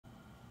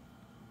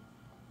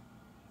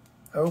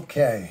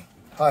Okay,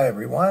 hi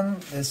everyone.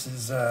 This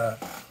is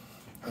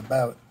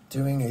about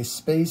doing a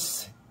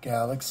space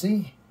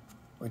galaxy,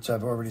 which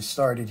I've already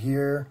started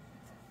here,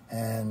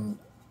 and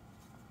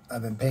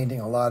I've been painting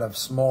a lot of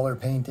smaller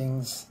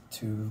paintings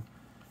to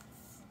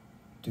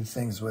do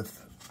things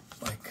with,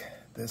 like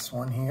this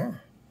one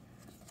here.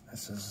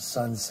 This is a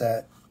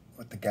sunset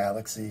with the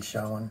galaxy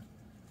showing,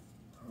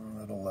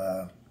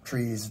 little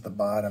trees at the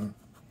bottom.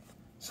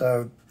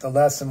 So the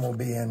lesson will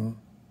be in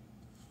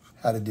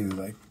how to do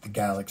like the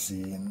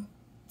galaxy and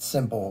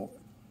simple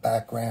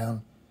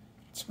background.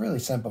 It's really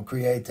simple.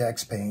 Create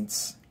text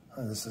paints.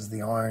 This is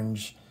the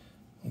orange.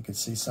 You can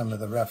see some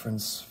of the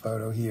reference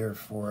photo here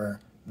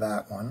for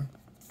that one.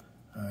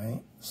 All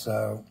right,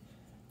 so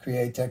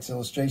create text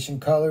illustration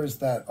colors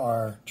that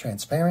are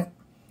transparent.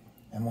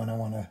 And when I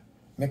want to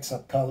mix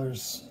up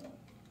colors,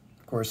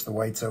 of course the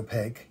white's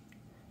opaque.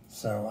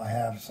 So I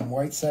have some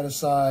white set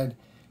aside,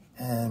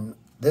 and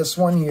this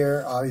one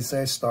here, obviously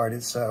I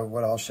started, so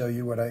what I'll show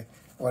you what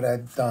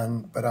I've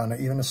done, but on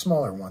even a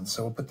smaller one.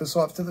 So we'll put this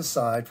off to the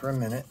side for a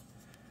minute,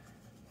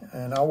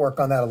 and I'll work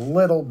on that a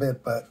little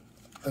bit, but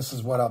this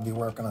is what I'll be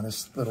working on,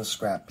 this little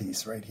scrap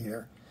piece right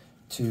here,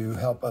 to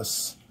help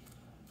us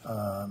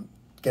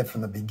get from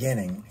the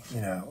beginning,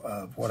 you know,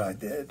 of what I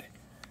did.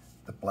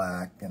 The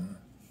black, and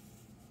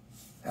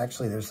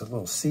actually there's a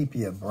little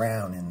sepia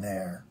brown in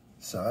there.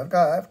 So I've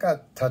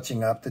got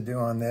touching up to do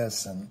on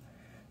this, and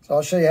so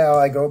I'll show you how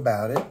I go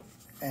about it,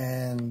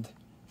 and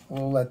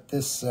we'll let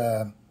this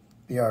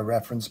be our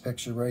reference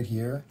picture right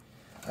here.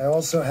 I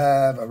also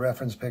have a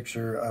reference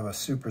picture of a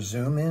super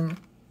zoom in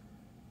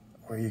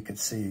where you could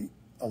see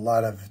a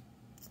lot of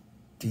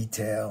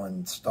detail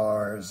and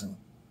stars and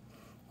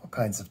all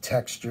kinds of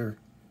texture,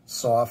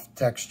 soft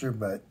texture,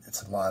 but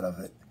it's a lot of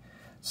it.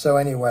 So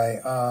anyway,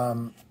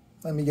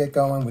 let me get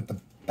going with the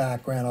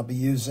background. I'll be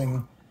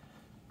using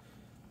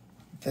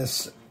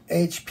this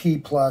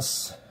HP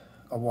Plus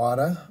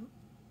Awada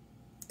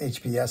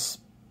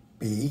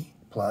HPSB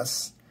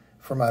Plus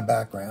for my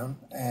background,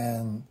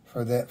 and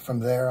from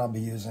there I'll be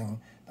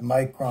using the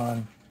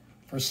Micron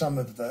for some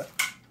of the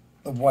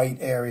white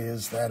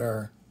areas that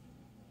are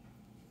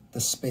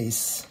the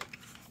space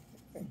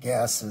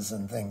gases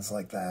and things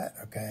like that.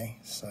 Okay,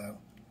 so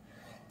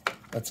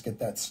let's get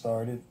that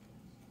started.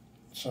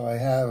 So I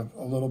have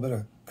a little bit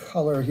of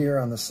color here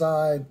on the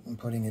side. I'm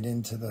putting it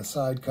into the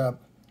side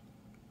cup.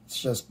 It's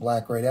just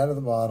black right out of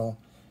the bottle.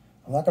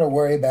 I'm not going to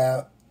worry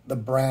about the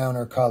brown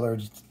or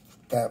colored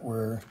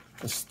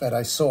that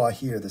I saw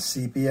here, the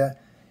sepia.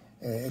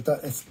 It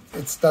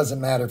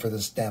doesn't matter for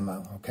this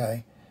demo,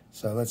 okay?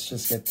 So let's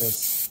just get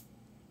this,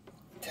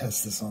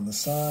 test this on the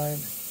side.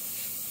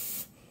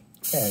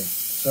 Okay,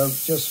 so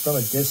just from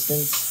a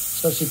distance,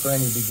 especially for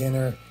any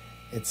beginner,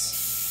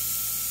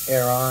 it's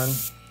air on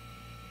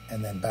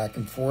and then back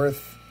and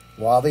forth.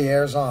 While the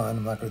air's on,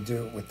 I'm not going to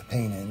do it with the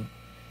paint in.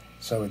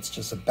 So it's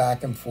just a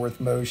back and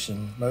forth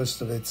motion.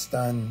 Most of it's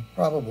done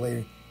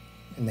probably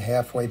in the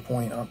halfway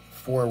point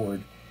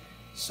forward.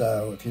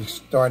 So if you're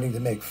starting to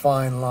make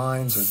fine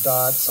lines or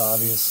dots,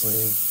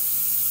 obviously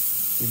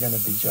you're going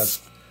to be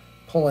just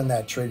pulling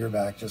that trigger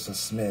back just a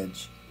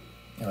smidge.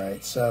 All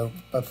right, so,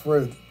 but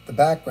for the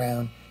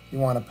background, you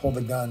want to pull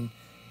the gun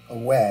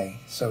away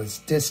so it's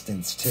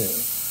distance too.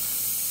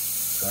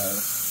 So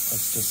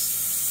let's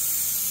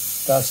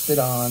just dust it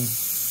on.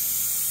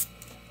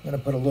 I'm going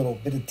to put a little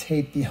bit of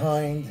tape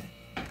behind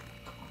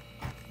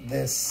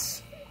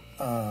this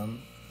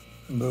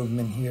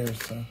movement here,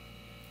 so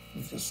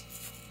you just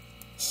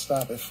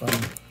stop it from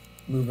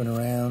moving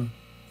around.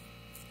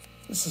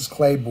 This is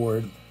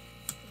clayboard.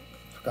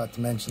 Forgot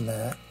to mention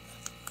that.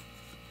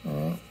 All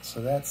right,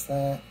 so that's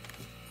that.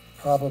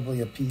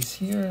 Probably a piece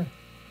here.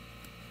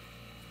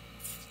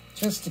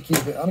 Just to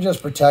keep it, I'm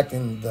just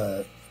protecting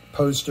the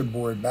poster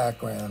board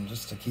background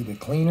just to keep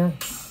it cleaner.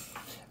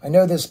 I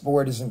know this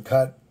board isn't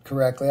cut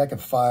correctly. I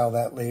could file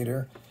that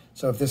later.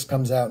 So if this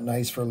comes out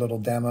nice for a little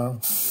demo,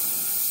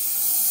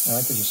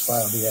 I could just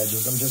file the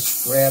edges. I'm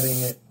just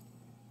grabbing it.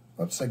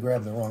 Whoops, I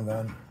grabbed the wrong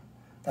gun.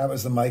 That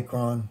was the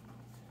Micron.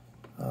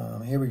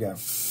 Here we go.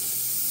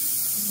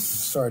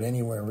 Start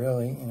anywhere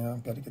really, you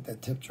know, got to get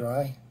that tip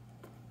dry.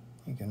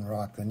 You can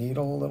rock the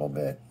needle a little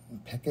bit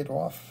and pick it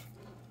off.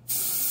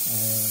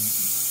 And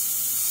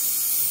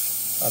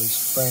I'll be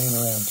spraying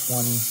around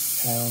 20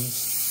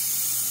 pounds.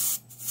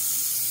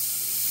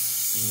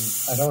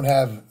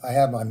 I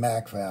have my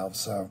Mac valve,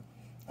 so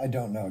I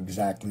don't know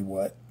exactly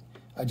what.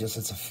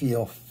 It's a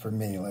feel for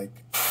me, like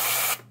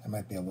it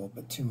might be a little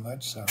bit too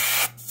much, so I'm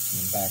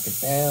gonna back it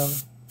down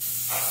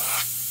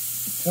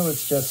until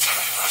it's just,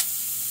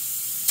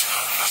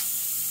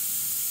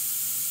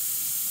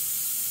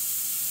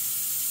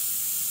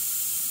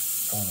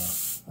 oh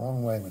no,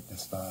 wrong way with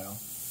this dial.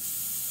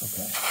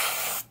 Okay,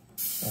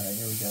 all right,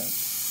 here we go.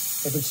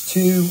 If it's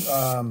too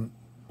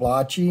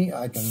blotchy,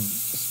 I can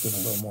just give a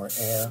little more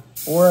air,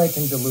 or I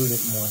can dilute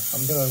it more.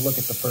 I'm going to look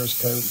at the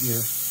first coat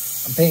here.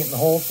 I'm painting the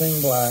whole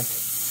thing black.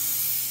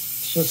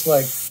 It's just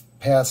like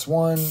pass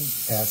one,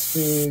 pass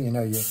two, you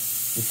know, your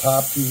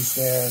top piece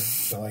there,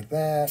 go like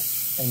that,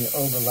 and you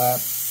overlap.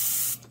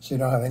 So so you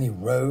don't have any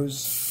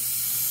rows.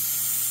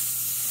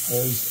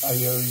 I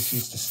always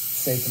used to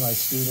say to my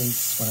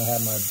students when I had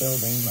my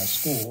building, my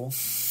school,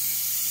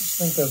 just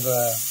think of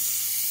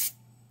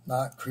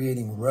not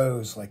creating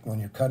rows, like when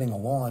you're cutting a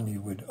lawn,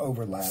 you would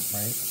overlap,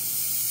 right?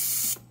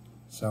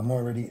 So I'm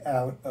already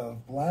out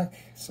of black,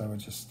 so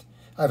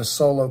I have a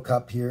solo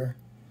cup here.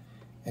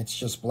 It's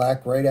just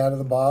black right out of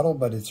the bottle,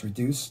 but it's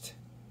reduced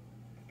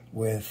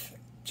with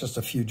just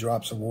a few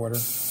drops of water.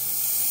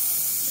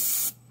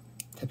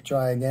 Tip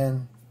dry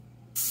again.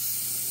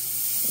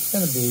 It's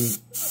going to be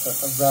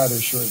a rather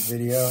short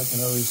video. I can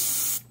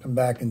always come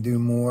back and do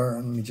more.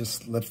 Let me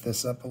just lift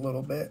this up a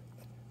little bit.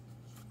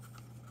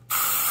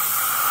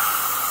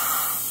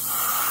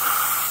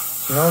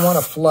 You don't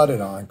want to flood it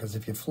on, because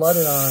if you flood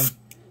it on,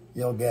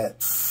 you'll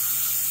get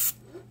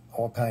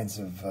all kinds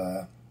of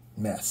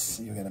mess.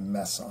 You'll get a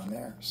mess on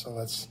there. So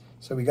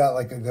we got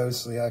like a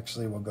ghostly.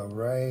 Actually, we'll go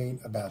right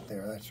about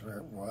there. That's where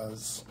it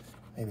was.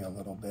 Maybe a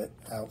little bit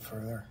out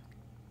further.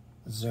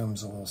 The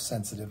zoom's a little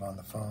sensitive on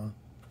the phone.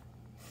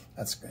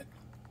 That's good.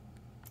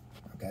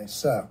 Okay,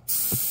 so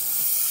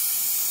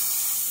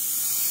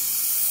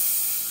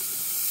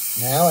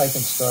now I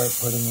can start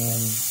putting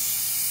in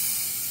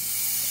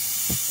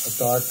a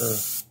darker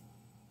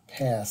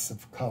pass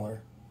of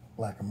color,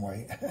 black and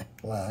white,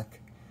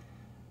 black.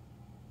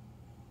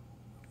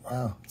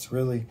 Wow, it's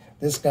really,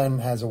 this gun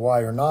has a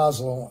wider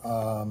nozzle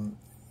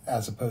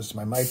as opposed to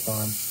my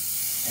micron,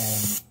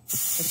 and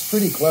it's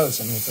pretty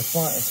close. I mean, it's a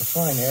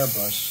fine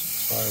airbrush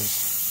as far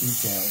as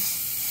details,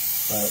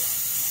 but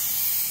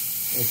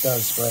it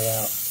does spray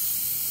out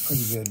a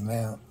pretty good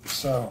amount.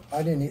 So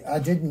I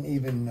didn't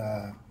even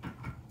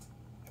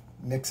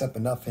mix up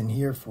enough in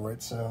here for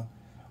it, so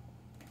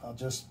I'll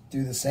just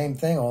do the same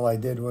thing. All I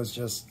did was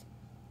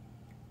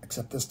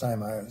except this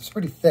time it's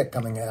pretty thick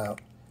coming out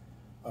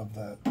of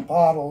the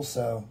bottle,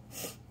 so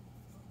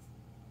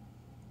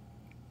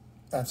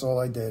that's all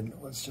I did,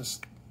 was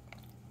just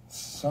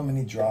so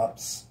many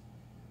drops.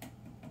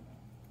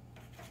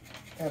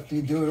 After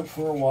you do it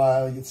for a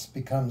while, it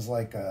becomes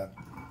like a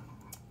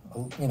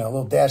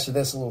little dash of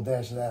this, a little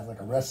dash of that,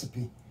 like a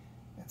recipe.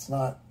 It's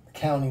not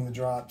counting the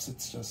drops,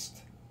 it's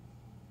just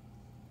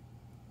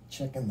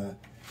checking the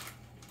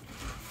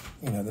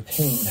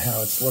paint and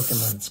how it's looking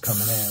when it's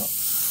coming out.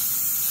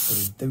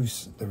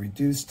 The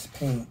reduced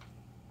paint.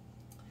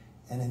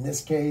 And in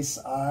this case,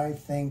 I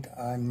think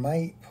I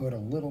might put a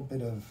little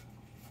bit of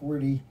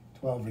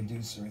 4012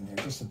 reducer in there,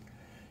 just a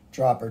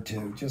drop or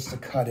two, just to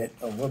cut it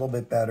a little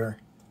bit better.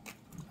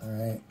 All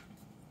right,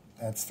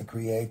 that's the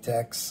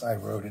Createx. I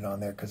wrote it on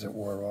there because it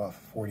wore off.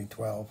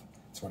 4012.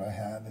 That's what I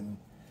have in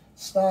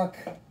stock.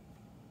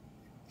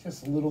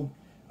 Just a little.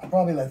 I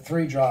probably let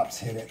 3 drops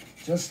hit it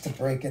just to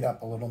break it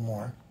up a little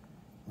more,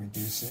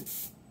 reduce it,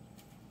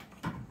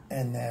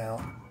 and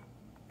now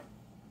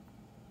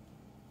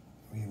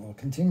we will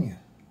continue.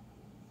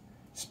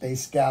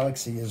 Space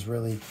Galaxy is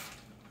really,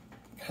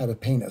 how to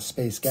paint a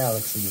space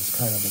galaxy is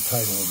kind of the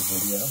title of the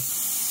video.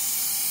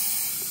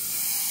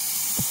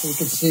 So you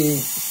can see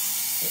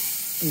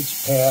each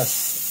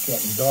pass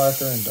getting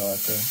darker and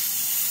darker.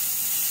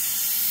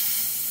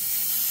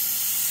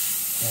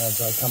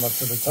 As I come up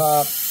to the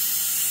top,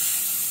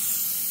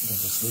 you can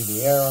just leave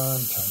the air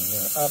on, turn the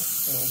air up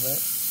a little bit,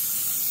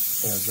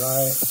 air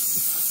dry it.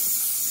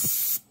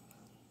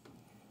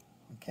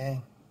 Okay.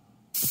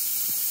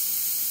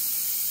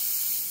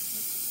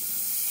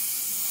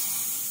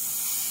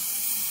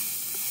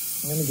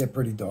 I'm going to get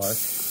pretty dark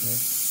here.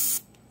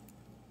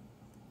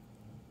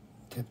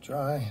 Tip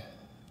dry.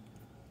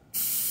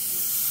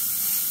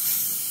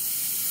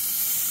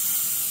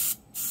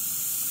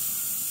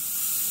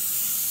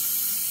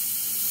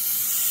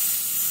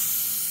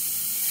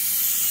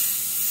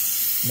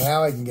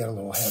 Now I can get a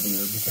little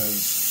heavier because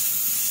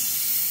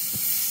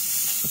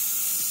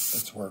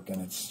it's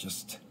working. It's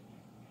just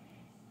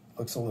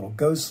looks a little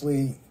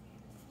ghostly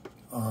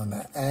on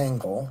the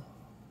angle,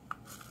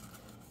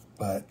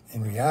 but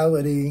in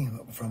reality,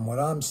 from what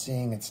I'm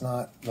seeing, it's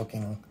not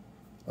looking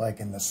like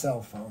in the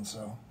cell phone.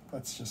 So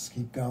let's just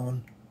keep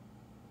going.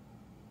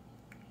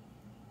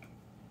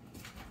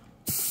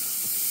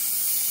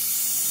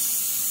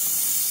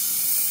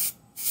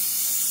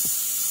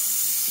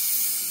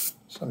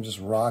 So I'm just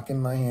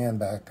rocking my hand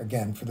back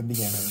again for the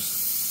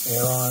beginners.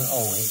 Air on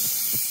always.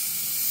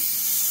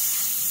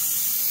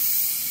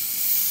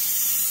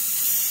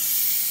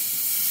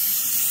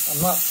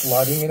 I'm not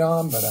flooding it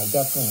on, but I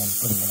definitely am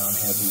putting it on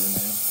heavier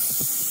now.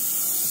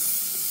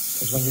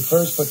 Because when you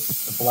first put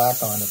the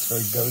black on, it's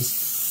very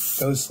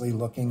ghostly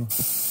looking.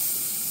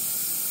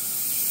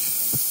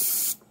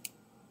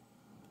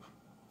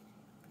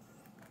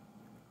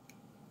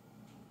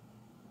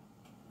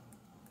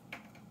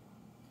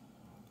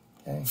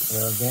 Okay,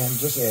 there again,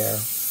 just air.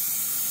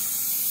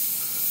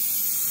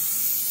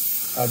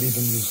 I've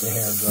even used a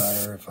hair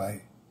dryer if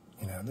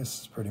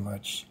this is pretty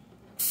much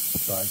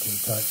dry to the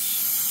touch.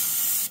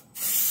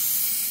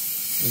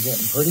 You're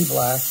getting pretty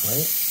black,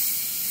 right?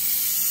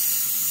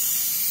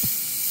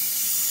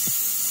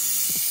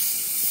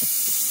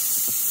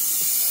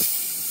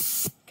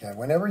 Okay,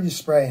 whenever you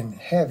spray in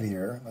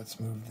heavier, let's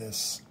move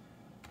this.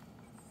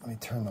 Let me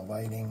turn the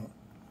lighting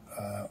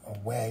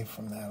away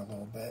from that a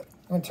little bit.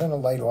 I'm going to turn the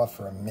light off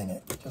for a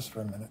minute, just for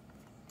a minute.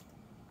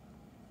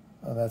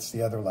 Oh, that's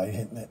the other light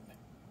hitting it.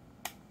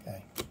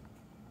 Okay.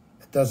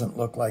 It doesn't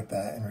look like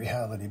that in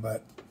reality,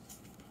 but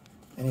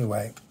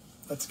anyway,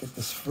 let's get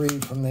this free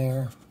from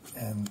there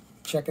and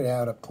check it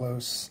out up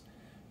close.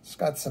 It's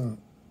got some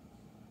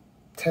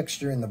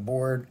texture in the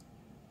board.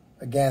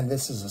 Again,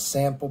 this is a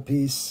sample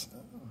piece.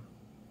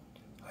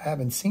 I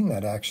haven't seen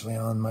that actually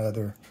on my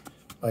other,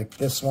 like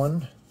this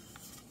one.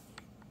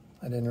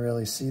 I didn't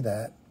really see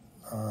that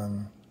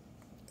on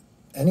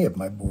any of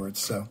my boards,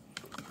 so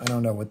I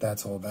don't know what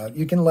that's all about.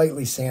 You can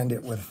lightly sand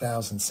it with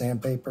 1000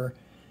 sandpaper,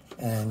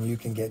 and you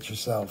can get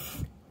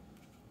yourself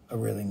a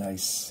really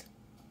nice,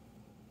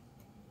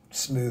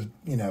 smooth,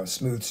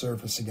 smooth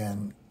surface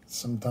again.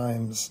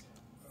 Sometimes,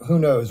 who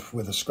knows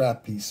with a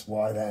scrap piece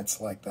why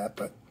that's like that,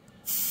 but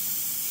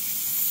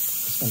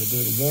just going to do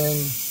it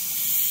again.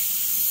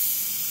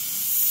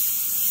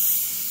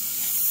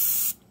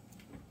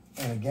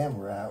 And again,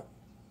 we're out.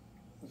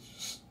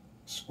 Just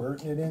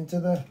squirting it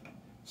into the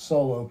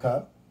Solo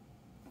cup,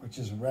 which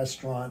is a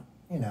restaurant,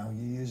 you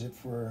use it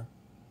for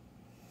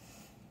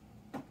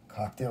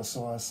cocktail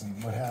sauce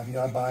and what have you.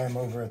 I buy them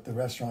over at the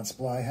restaurant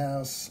supply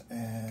house,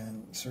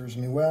 and it serves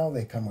me well.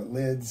 They come with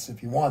lids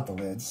if you want the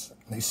lids.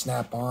 They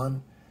snap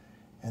on,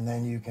 and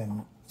then you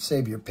can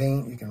save your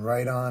paint. You can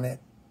write on it.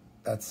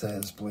 That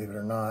says, believe it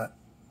or not,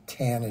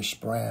 tannish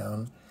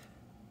brown.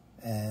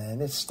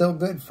 And it's still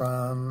good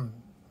from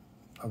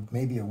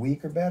maybe a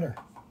week or better.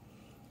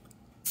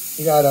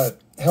 You gotta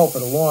help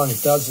it along.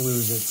 It does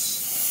lose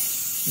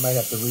its, you might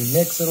have to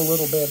remix it a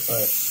little bit,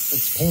 but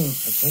it's paint,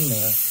 it's in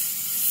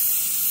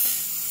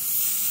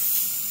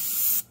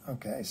there.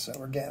 Okay, so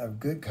we're getting a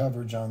good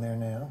coverage on there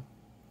now.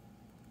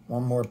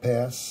 One more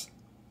pass.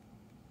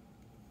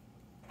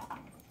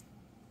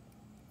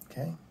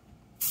 Okay.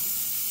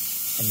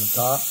 From the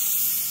top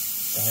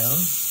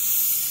down.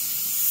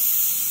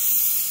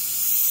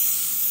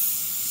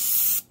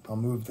 I'll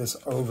move this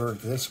over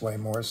this way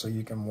more so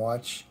you can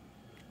watch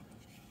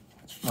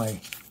my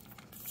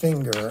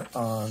finger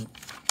on,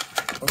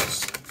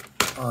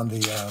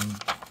 the,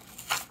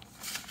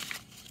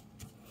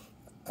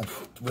 I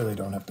really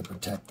don't have to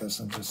protect this.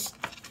 I'm just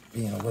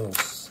being a little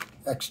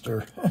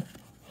extra,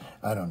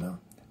 I don't know.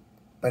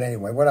 But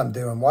anyway, what I'm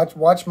doing,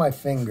 watch my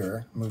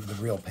finger move the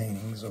real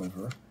paintings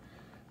over.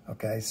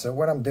 Okay, so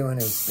what I'm doing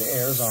is the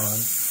air's on,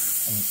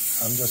 and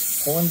I'm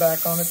just pulling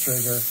back on the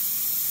trigger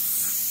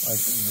like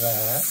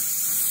that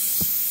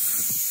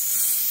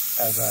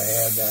as I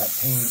add that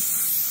paint.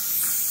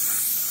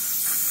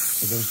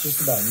 So there's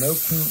just about no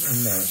paint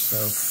in there.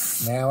 So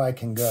now I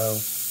can go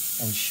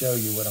and show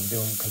you what I'm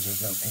doing because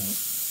there's no paint.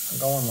 I'm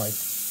going like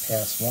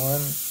pass 1,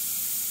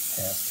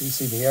 pass 2.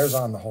 See, the air's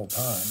on the whole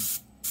time.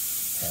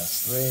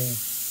 Pass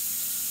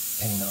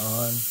 3, paint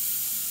on,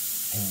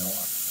 paint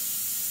off.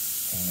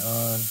 Paint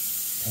on,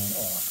 paint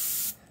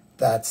off.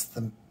 That's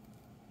the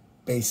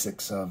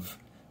basics of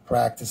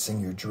practicing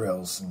your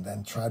drills, and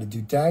then try to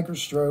do dagger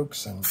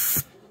strokes and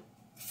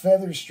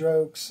feather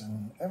strokes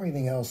and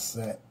everything else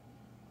that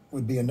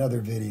would be another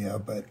video,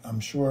 but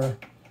I'm sure, a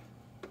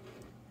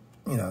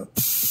dot,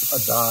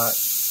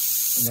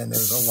 and then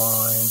there's a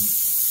line,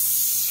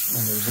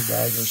 and there's a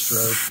dagger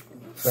stroke.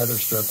 Feather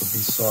stroke would be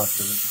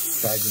softer.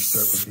 Dagger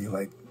stroke would be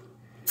like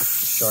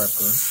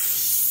sharper.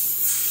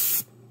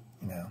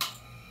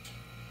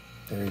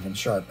 They're even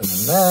sharper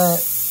than that.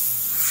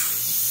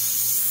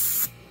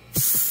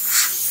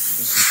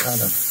 This is kind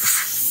of,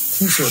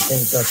 t-shirt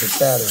paint does it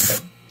better,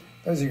 but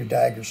those are your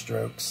dagger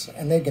strokes,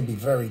 and they can be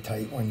very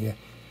tight when you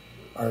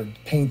are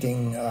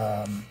painting,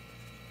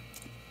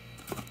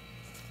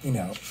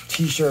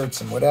 t-shirts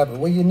and whatever.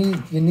 Well, you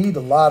need a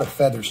lot of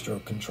feather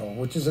stroke control,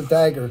 which is a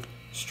dagger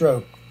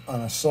stroke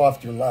on a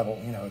softer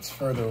level. It's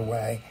further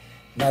away,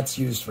 and that's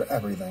used for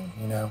everything.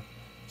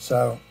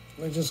 So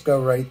we just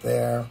go right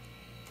there.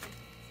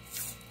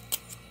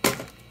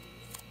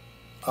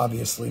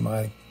 Obviously,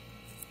 my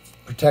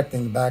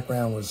protecting the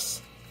background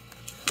was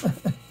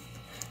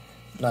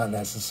not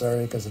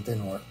necessary because it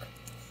didn't work.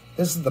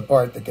 This is the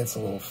part that gets a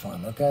little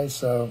fun, okay?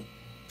 So,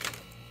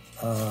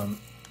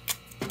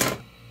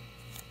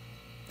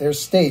 there's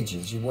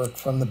stages. You work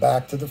from the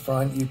back to the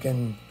front. You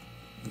can,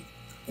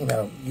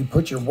 you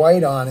put your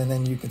white on, and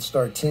then you can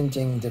start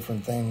tinting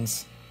different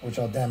things, which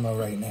I'll demo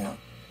right now.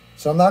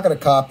 So I'm not going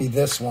to copy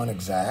this one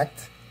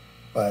exact,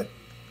 but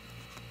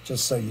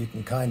just so you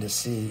can kind of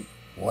see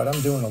what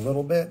I'm doing a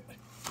little bit.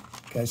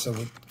 Okay, so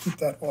we'll keep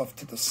that off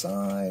to the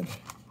side.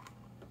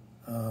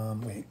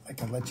 Wait, I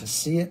can let you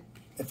see it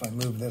if I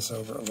move this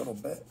over a little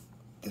bit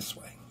this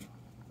way.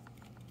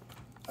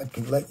 I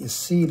can let you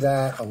see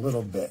that a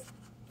little bit.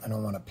 I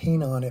don't want to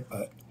paint on it,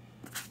 but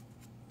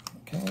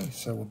okay,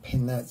 so we'll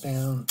pin that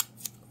down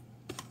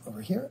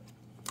over here,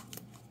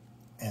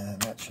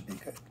 and that should be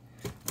good.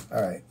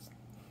 All right,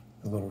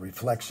 a little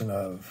reflection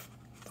of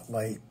the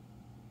light.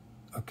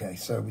 Okay,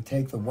 so we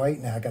take the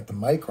white now. I got the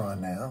micron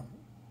now,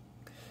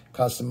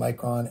 Custom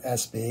Micron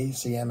SB,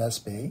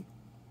 CMSB.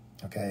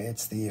 Okay,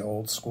 it's the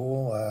old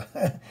school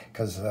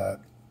because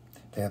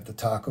they have the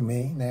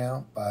Takumi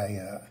now by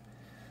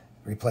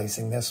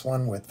replacing this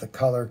one with the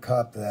color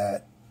cup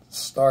that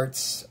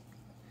starts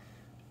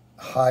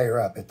higher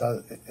up.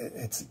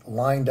 It's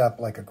lined up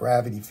like a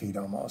gravity feed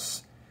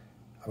almost.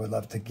 I would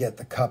love to get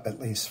the cup at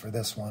least for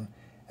this one.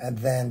 And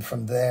then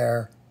from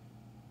there,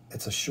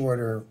 there's a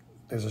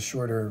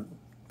shorter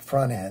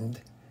front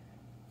end.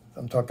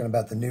 I'm talking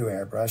about the new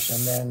airbrush.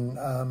 And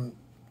then,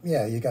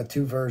 yeah, you got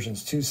two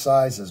versions, two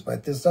sizes,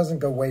 but this doesn't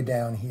go way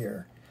down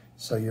here.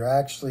 So you're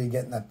actually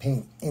getting that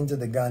paint into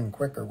the gun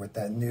quicker with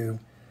that new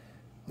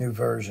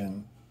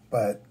version.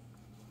 But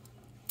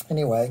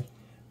anyway,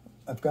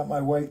 I've got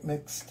my white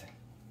mixed.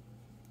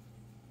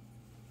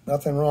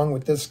 Nothing wrong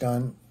with this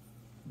gun,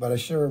 but I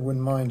sure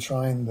wouldn't mind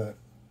trying the,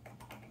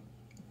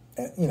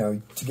 you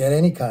know, to get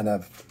any kind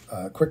of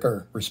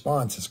quicker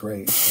response is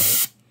great.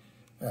 Right?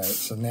 All right,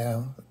 so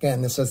now,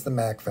 again, this is the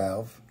MAC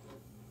valve,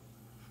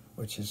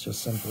 which is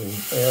just simply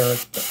air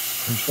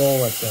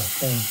control at the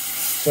thing.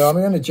 So I'm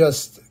going to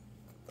just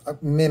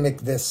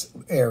mimic this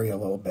area a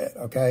little bit,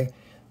 okay?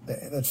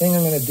 The thing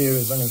I'm going to do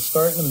is I'm going to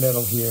start in the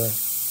middle here,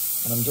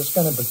 and I'm just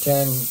going to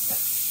pretend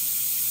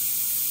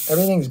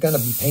everything's going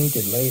to be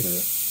painted later.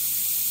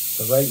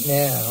 So right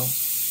now,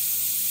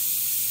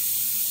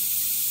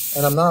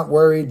 and I'm not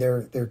worried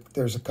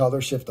there's a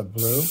color shift of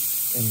blue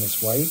in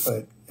this white,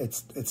 but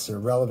it's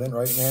irrelevant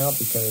right now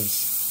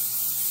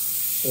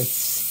because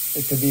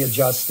it could be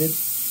adjusted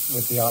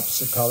with the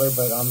opposite color,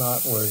 but I'm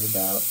not worried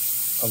about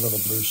a little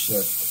blue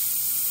shift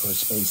for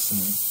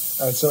spacing.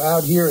 All right, so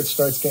out here it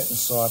starts getting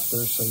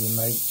softer, so you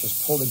might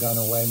just pull the gun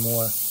away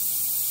more,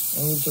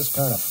 and you just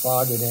kind of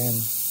fog it in,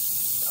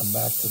 come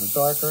back to the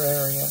darker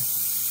area,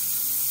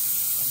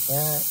 like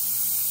that.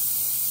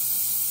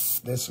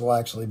 This will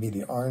actually be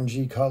the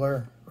orangey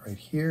color right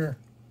here.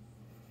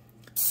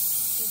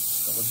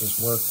 So we'll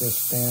just work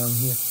this down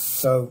here.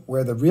 So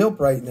where the real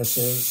brightness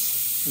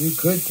is, you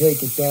could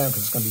take it down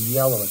because it's going to be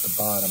yellow at the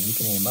bottom. You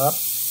can aim up.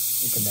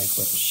 You can make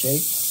little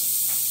shapes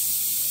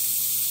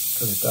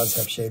because it does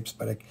have shapes,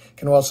 but it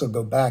can also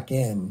go back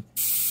in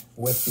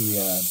with the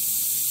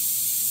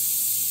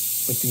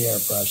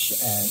airbrush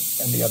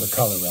and the other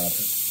color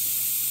rather.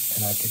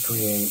 And I could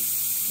create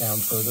down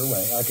further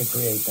away. I could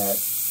create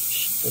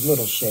the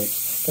little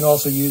shapes. You can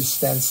also use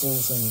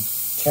stencils and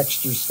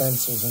texture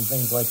stencils and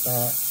things like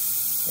that.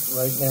 But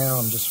right now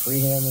I'm just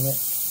freehanding it.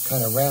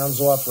 Kind of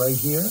rounds off right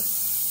here.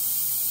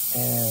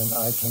 And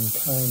I can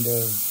kind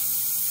of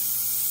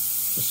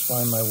just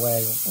find my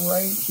way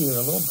right here,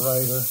 a little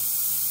brighter,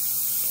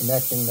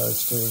 connecting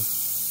those two.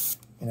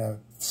 You know,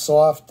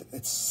 soft,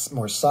 it's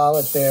more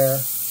solid there.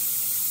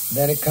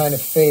 Then it kind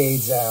of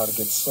fades out, it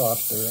gets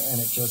softer, and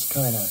it just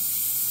kind of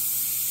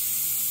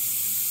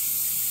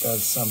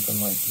does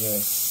something like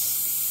this.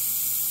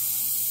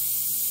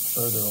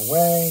 Further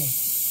away,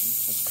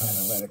 just kind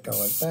of let it go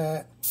like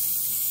that.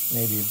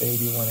 Maybe a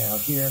baby one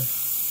out here.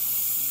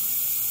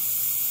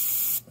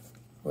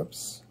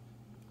 Whoops.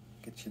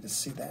 Get you to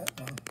see that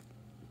one.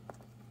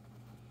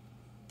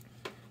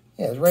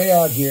 Yeah, right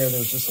out here,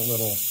 there's just a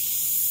little,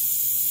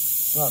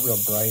 it's not real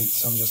bright,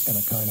 so I'm just going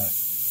to kind of,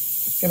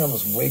 you can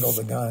almost wiggle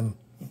the gun,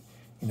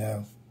 you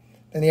know.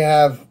 Then you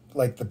have,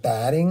 like, the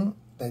batting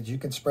that you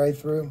can spray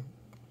through.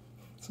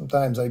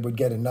 Sometimes I would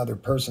get another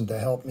person to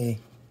help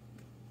me,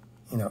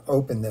 you know,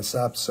 open this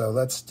up. So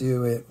let's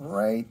do it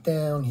right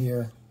down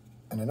here.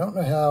 And I don't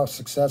know how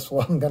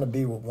successful I'm going to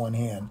be with one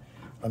hand.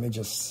 Let me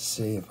just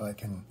see if I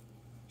can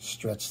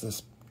stretch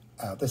this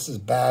out. This is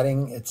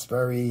batting. It's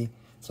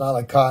not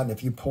like cotton.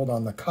 If you pulled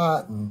on the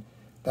cotton,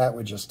 that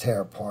would just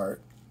tear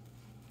apart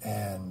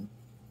and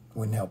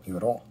wouldn't help you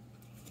at all.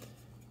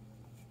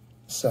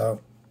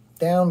 So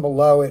down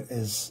below it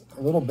is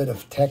a little bit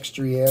of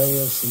textury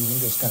areas, so you can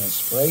just kind of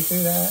spray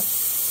through that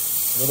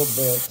a little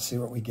bit to see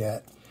what we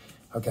get.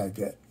 Okay,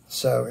 good.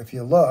 So if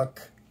you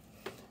look,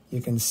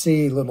 you can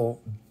see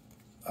little,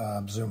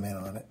 zoom in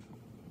on it.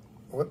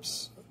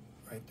 Whoops,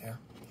 right there.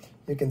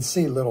 You can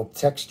see little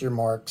texture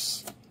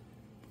marks.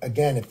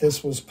 Again, if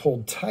this was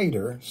pulled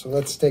tighter, so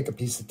let's take a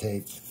piece of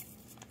tape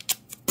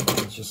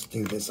and just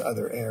do this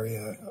other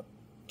area.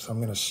 So I'm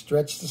going to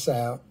stretch this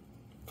out,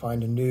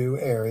 find a new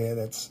area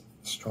that's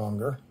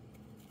stronger.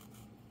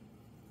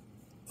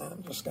 And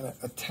I'm just going to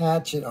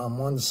attach it on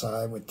one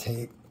side with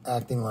tape,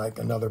 acting like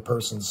another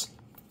person's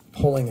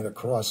pulling it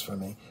across for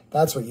me.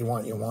 That's what you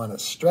want. You want to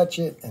stretch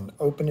it and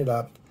open it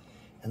up,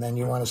 and then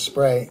you want to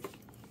spray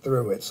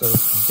through it. So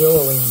it's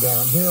billowing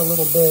down here a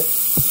little bit,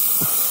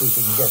 so you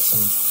can get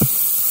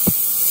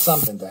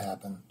something to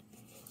happen.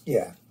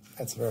 Yeah,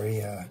 that's very,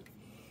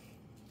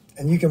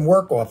 and you can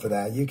work off of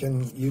that. You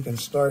can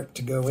start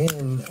to go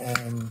in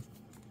and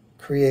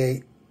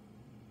create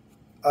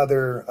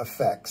other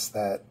effects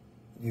that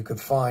you could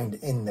find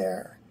in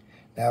there.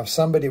 Now, if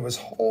somebody was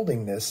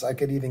holding this, I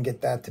could even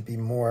get that to be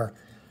more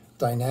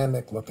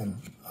dynamic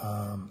looking.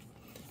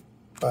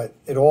 But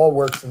it all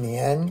works in the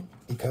end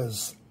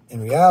because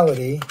in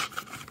reality,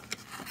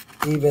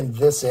 even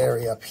this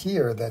area up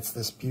here, that's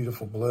this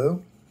beautiful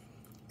blue,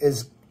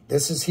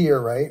 this is here,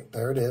 right?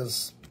 There it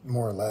is,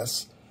 more or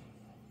less.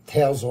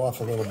 Tails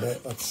off a little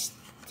bit. Let's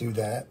do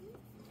that.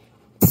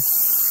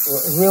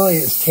 Well, it really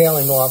is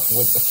tailing off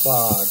with the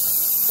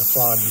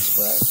foggy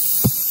spray.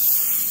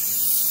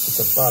 It's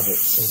above it,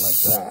 see,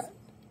 like that.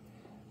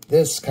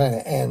 This kind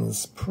of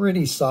ends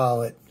pretty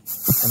solid,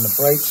 and the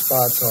bright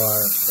spots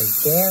are right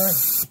there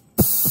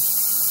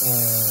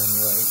and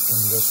right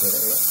in this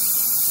area.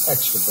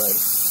 Extra bright.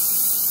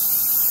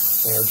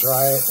 Air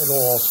dry it, it'll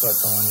all start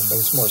going in, but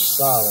it's more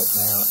solid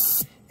now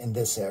in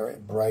this area,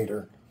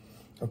 brighter.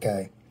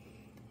 Okay.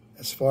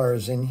 As far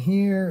as in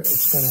here,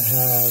 it's going to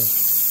have,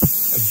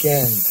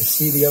 again, to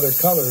see the other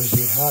colors,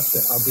 you have to,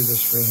 I'll do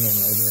this freehand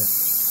right here.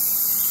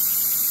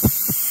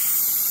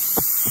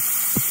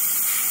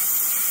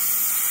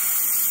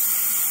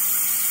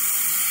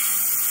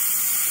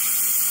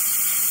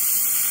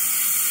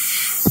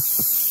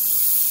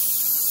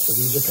 So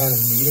these are kind of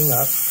meeting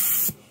up.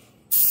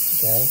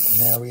 Okay, and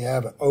now we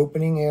have an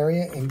opening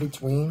area in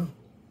between.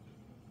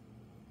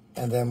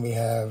 And then we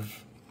have,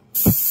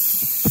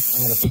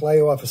 I'm going to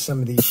play off of some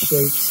of these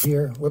shapes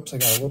here. Whoops, I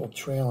got a little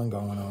trailing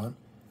going on.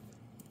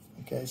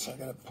 Okay, so I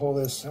got to pull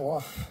this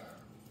off.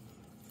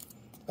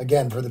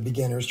 Again, for the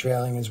beginners,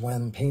 trailing is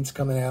when paint's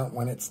coming out,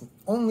 when it's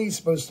only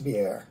supposed to be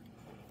air.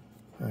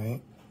 All right.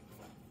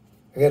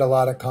 I get a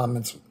lot of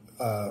comments,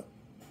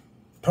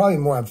 probably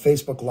more on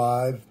Facebook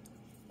Live,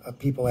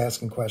 people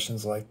asking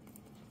questions like,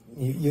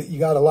 you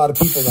got a lot of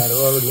people that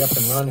are already up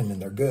and running and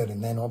they're good,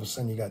 and then all of a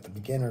sudden you got the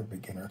beginner,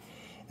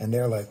 and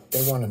they're like,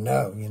 they want to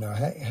know, you know,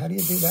 hey, how do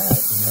you do that,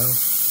 you know?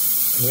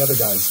 And the other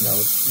guys know,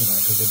 you know,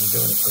 because they've been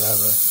doing it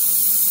forever.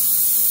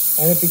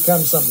 And it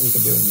becomes something you can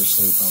do in your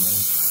sleep. I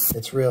mean,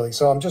 it's really,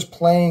 so I'm just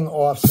playing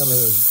off some of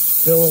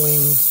those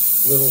billowing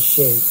little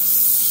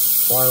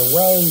shapes. Far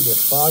away, you get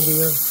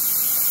foggier,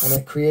 and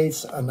it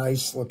creates a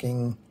nice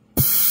looking,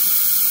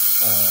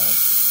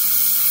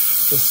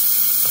 just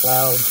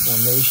cloud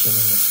formation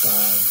in the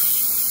sky.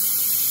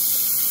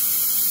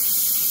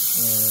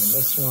 And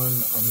this one,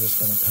 I'm just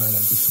going to kind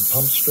of do some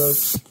pump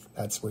strokes.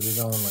 That's where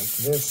you're going like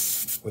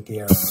this with the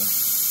air on.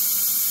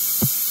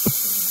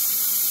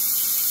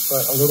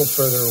 But a little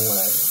further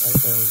away.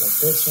 Right there, we got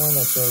this one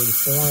that's already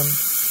formed.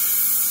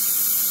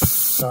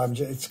 So I'm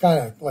just, it's kind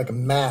of like a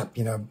map,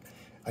 you know.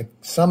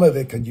 Some of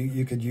it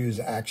you could use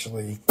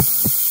actually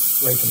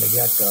right from the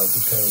get-go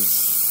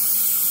because.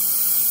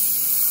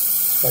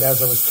 But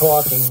as I was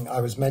talking, I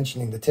was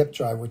mentioning the tip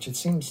drive, which it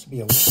seems to be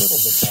a little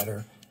bit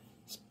better.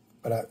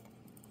 But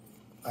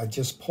I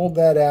just pulled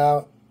that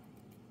out,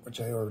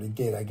 which I already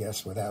did, I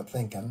guess, without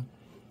thinking.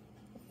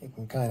 You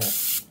can kind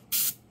of,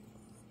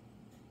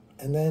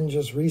 and then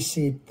just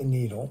reseat the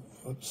needle.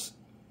 Oops.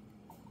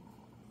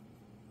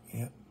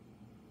 Yep.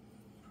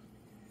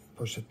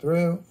 Push it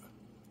through.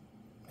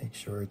 Make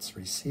sure it's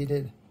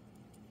reseated.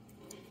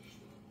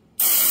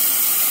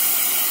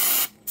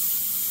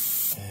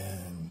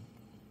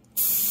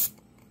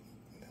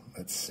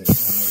 Let's see, a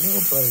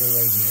little brighter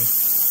right here.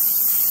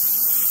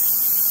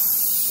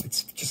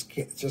 It's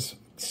just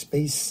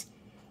space.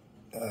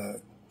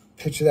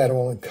 Picture that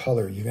all in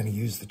color. You're going to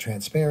use the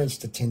transparency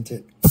to tint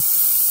it.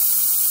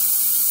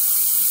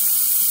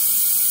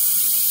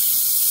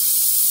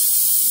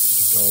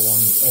 Just go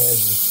along the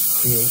edge,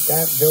 create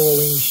that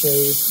billowing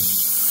shape. And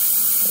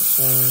this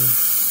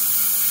one.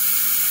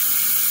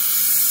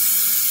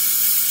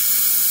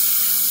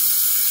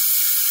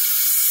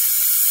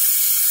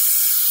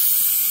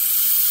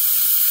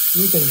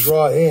 You can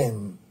draw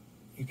in,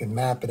 you can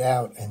map it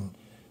out and,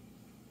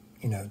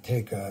 you know,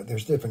 take,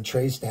 there's different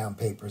trace down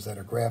papers that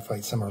are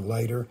graphite. Some are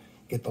lighter.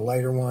 Get the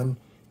lighter one,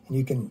 and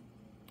you can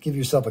give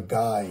yourself a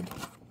guide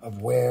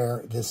of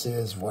where this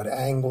is, what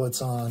angle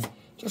it's on,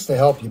 just to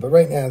help you. But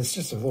right now, it's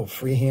just a little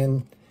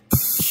freehand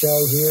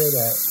show here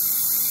that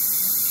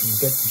can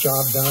get the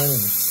job done,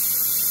 and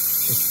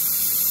it's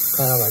just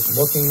kind of like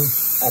looking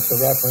at the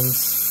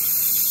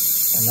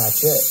reference, and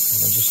that's it.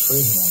 And then just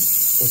freehand.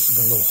 This is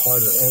a little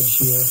harder edge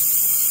here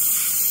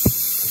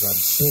because I'm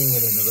seeing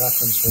it in the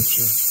reference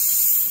picture.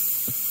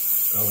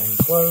 Go in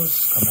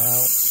close, come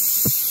out,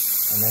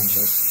 and then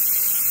just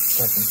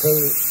second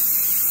coat it.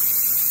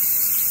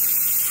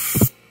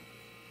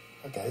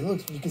 Okay,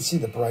 look, you can see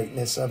the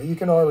brightness of it. You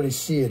can already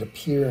see it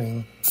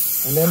appearing.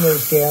 And then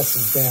there's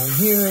gases down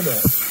here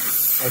that,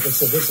 like I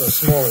said, this is a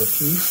smaller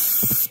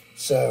piece.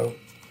 So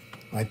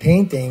my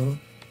painting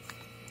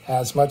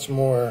has much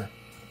more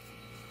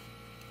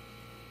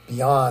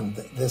beyond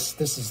this.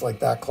 This is like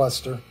that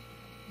cluster.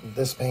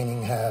 This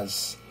painting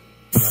has,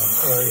 you know,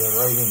 an area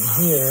right in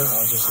here.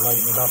 I'll just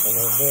lighten it up a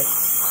little bit.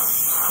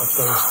 That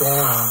goes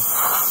down.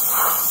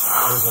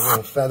 There's a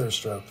little feather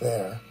stroke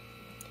there.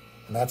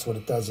 And that's what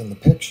it does in the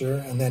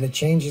picture. And then it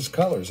changes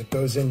colors. It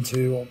goes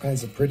into all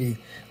kinds of pretty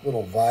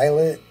little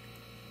violet.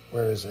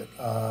 Where is it?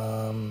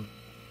 Let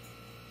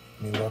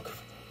me look.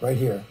 Right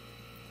here.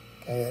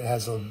 Okay, it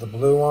has the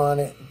blue on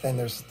it. Then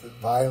there's the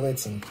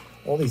violets and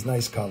all these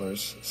nice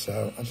colors.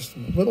 So just a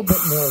little bit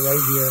more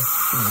right here.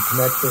 I'm going to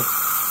connect it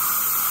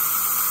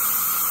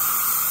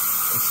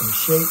with some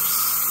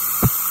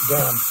shapes.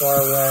 Again, I'm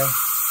far away.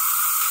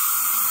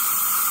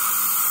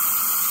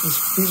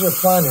 these are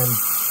fun, and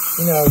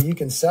you know, you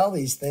can sell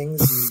these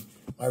things.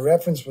 My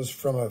reference was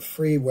from a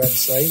free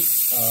website,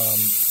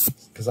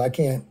 because I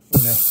can't,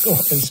 you know, go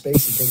up in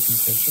space and take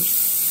these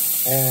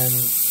pictures. And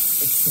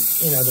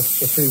it's, you know, the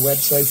free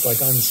websites like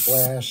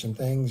Unsplash and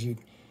things, you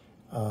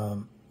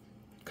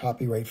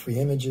copyright free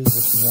images.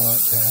 If you want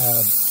to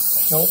have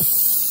help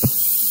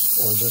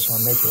or just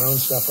want to make your own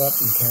stuff up,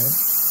 you can.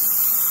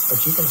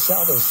 But you can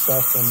sell this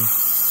stuff and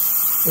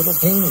little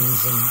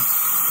paintings and,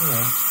 you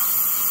know,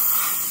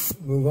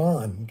 move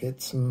on,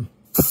 get some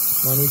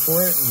money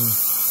for it and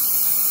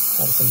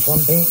have some fun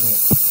painting it.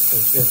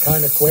 They're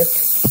kind of quick.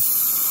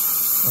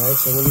 All right,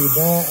 so we'll leave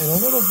that and a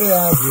little bit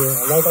out here.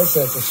 Like I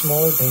said, it's a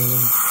smaller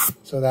painting,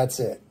 so that's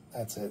it.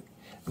 That's it.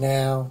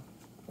 Now,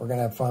 we're going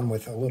to have fun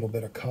with a little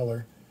bit of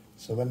color.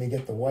 So let me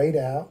get the white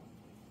out.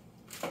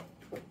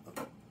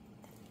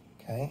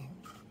 Okay.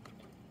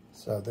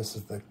 So this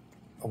is the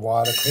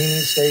water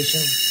cleaning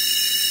station.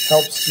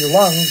 Helps your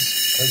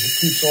lungs because it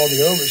keeps all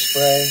the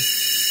overspray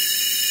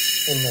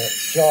in the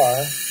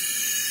jar.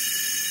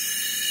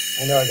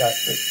 I know I got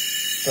a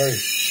very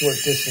short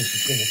distance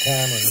between the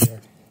camera and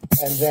here.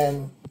 And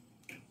then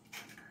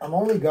I'm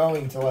only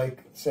going to,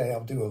 like, say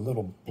I'll do a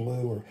little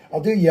blue, or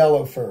I'll do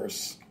yellow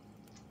first,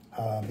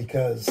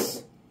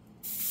 because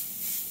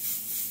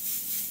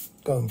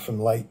going from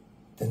light,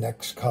 the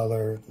next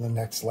color, the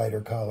next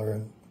lighter color,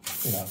 and,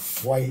 you know,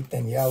 white,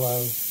 then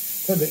yellow.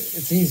 So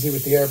it's easy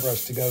with the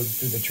airbrush to go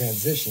through the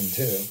transition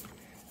too.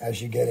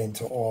 As you get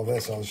into all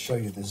this, I'll show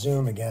you the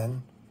zoom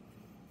again.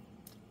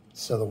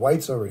 So the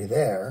white's already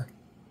there.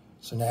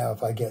 So now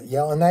if I get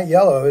yellow, and that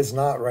yellow is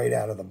not right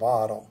out of the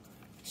bottle.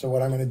 So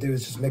what I'm going to do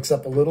is just mix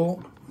up a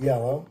little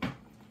yellow.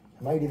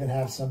 I might even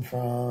have some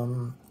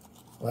from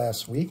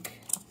last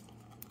week.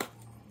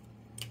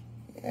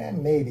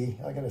 And maybe,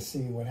 I got to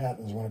see what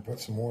happens when I put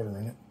some water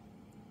in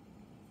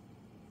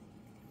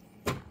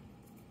it.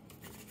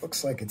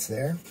 Looks like it's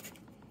there.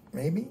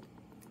 Maybe,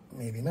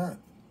 maybe not.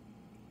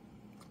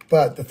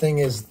 But the thing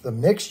is, the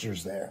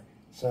mixture's there.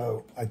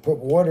 So I put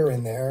water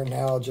in there.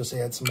 Now I'll just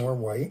add some more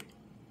white.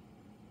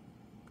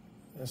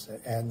 Just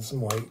adding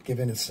some white,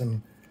 giving it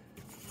some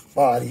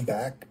body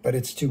back, but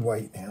it's too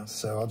white now.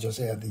 So I'll just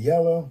add the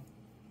yellow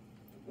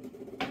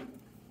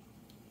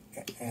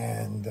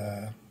and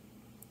a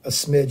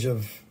smidge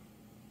of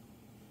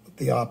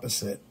the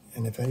opposite.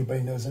 And if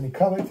anybody knows any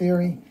color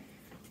theory,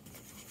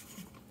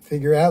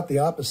 figure out the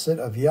opposite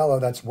of yellow.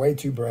 That's way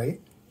too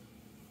bright.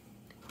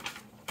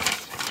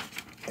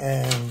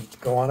 And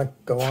go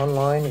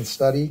online and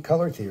study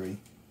color theory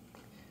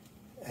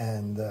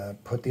and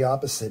put the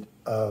opposite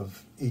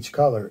of each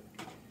color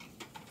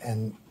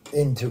and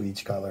into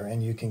each color,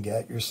 and you can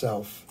get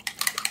yourself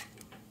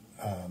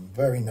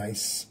very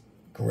nice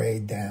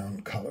grayed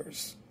down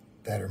colors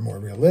that are more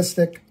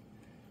realistic.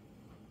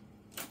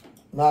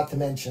 Not to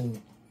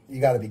mention,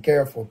 you got to be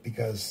careful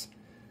because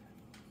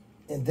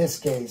in this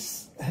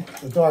case,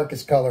 the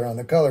darkest color on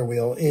the color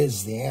wheel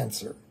is the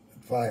answer,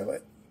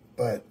 violet.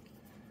 But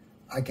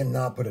I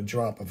cannot put a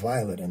drop of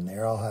violet in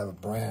there. I'll have a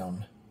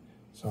brown.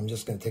 So I'm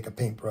just going to take a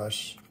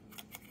paintbrush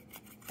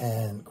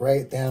and gray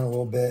it down a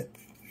little bit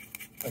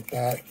like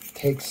that.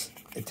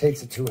 It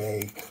takes it to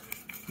a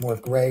more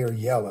gray or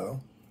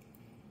yellow.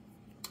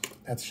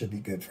 That should be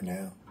good for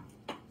now.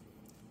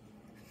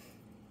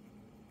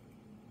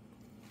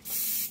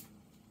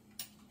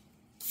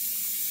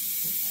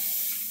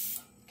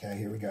 Okay,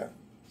 here we go.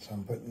 So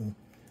I'm putting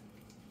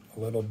a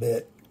little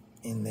bit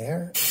in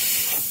there.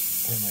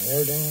 Turn my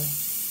air down.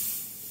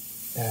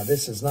 Now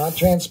this is not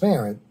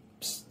transparent.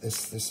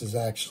 This is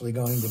actually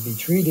going to be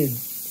treated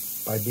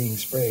by being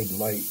sprayed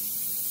light.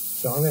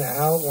 So I'm going to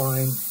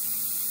outline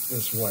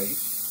this white.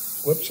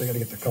 Whoops, I got to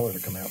get the color to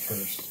come out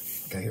first.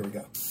 Okay, here we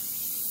go.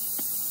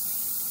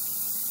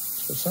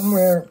 So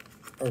somewhere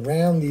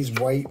around these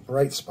white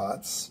bright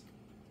spots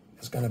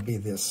is going to be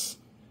this.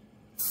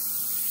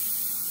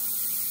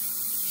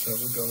 So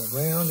we'll go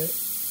around it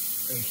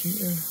right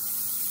here.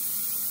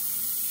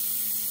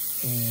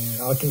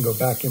 And I can go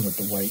back in with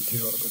the white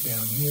too. I'll go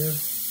down here.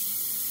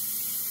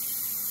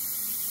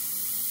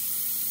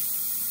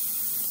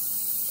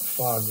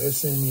 Fog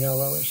this in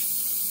yellowish,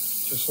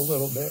 just a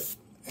little bit,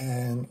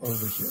 and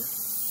over here.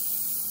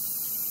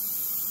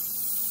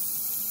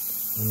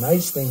 The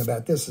nice thing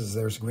about this is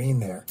there's green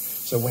there.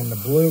 So when the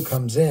blue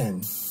comes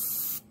in,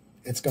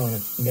 it's going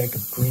to make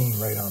a green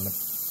right on the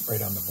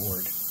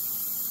board.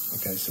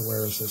 Okay, so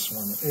where is this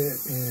one? It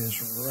is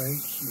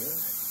right here.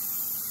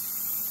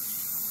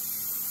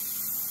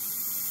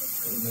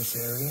 In this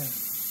area.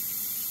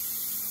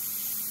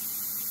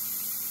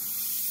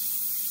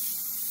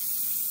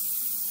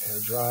 Air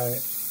dry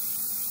it.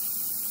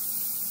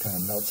 Kind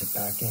of melts it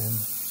back in.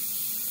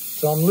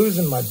 So I'm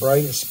losing my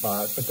brightest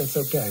spot, but that's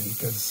okay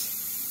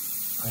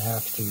because I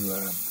have to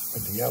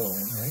put the yellow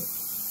in, right?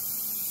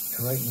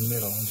 And right in the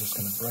middle, I'm just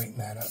going to brighten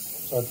that up.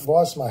 So I've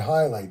lost my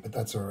highlight, but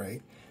that's all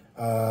right.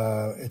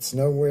 It's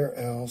nowhere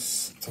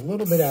else. It's a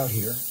little bit out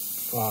here,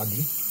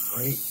 foggy,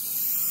 right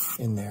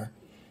in there.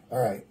 All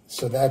right,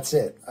 so that's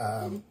it.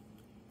 The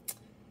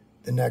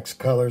next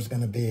color is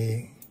going to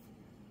be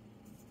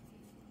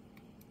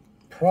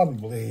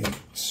probably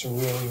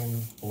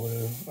cerulean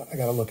blue. I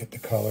gotta look at the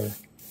color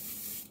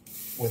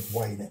with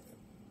white in it.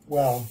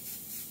 Well,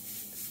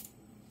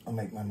 I'll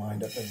make my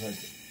mind up as I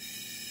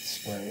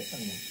spray it.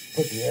 Let me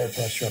put the air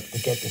pressure up to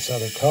get this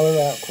other color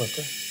out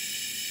quicker.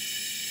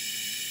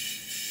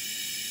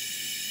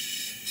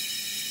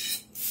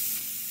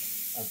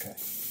 Okay.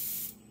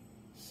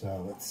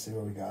 So let's see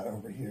what we got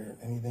over here.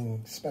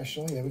 Anything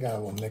special? Yeah, we got a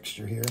little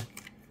mixture here.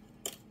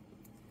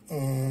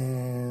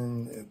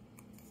 And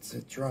is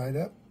it dried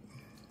up?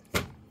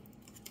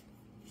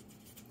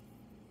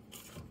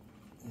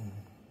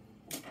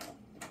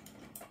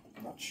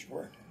 Not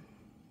sure.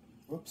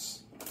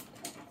 Whoops.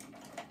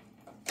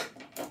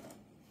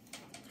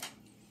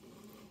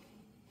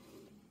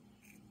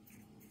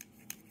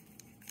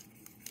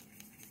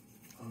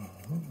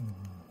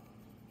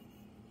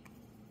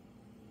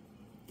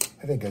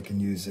 I think I can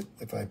use it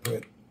if I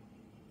put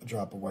a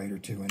drop of white or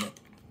two in it.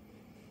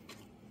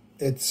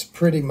 It's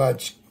pretty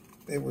much,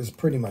 it was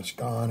pretty much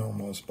gone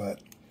almost, but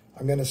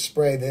I'm going to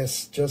spray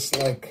this just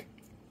like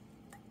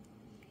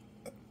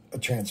a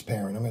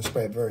transparent. I'm going to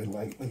spray it very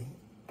lightly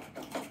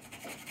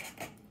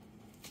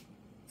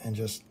and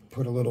just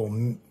put a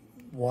little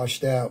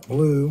washed out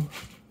blue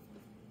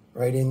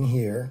right in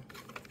here.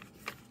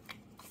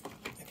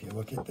 If you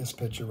look at this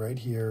picture right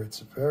here, it's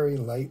a very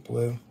light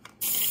blue.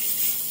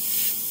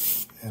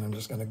 And I'm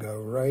just going to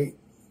go right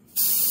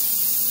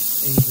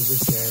into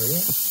this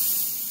area.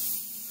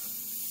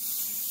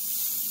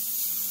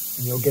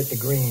 And you'll get the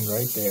green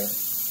right there.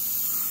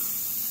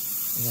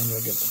 And then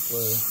you'll get the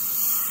blue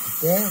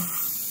right there.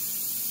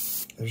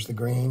 There's the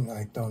green.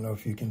 I don't know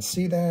if you can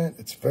see that.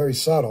 It's very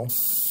subtle.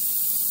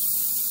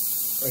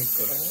 Right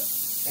there.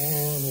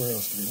 And where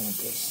else do we want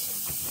this?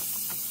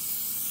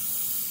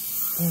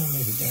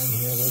 Maybe down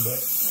here a little bit.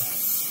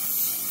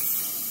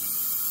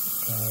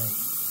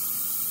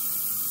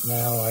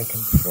 Now I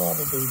can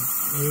probably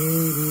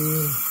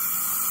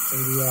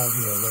maybe out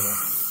here a little.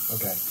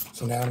 Okay,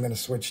 so now I'm going to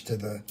switch to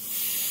the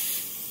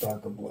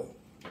darker blue,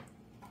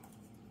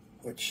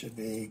 which should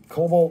be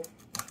cobalt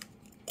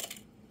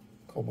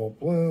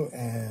blue,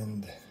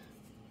 and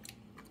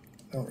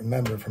I don't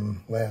remember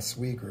from last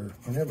week or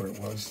whenever it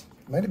was.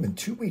 It might have been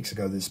 2 weeks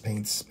ago. This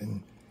paint's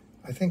been.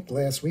 I think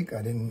last week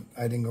I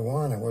didn't go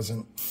on. I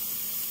wasn't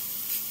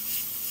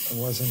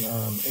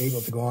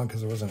able to go on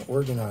because I wasn't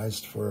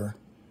organized for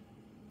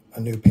a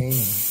new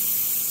painting.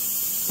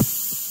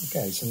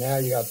 Okay, so now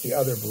you got the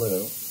other blue,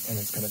 and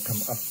it's going to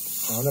come up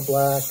on the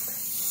black.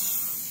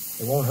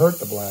 It won't hurt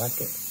the black,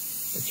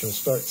 but you'll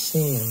start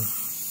seeing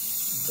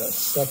the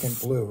second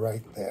blue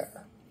right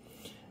there.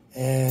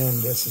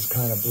 And this is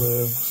kind of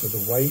blue, so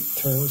the white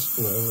turns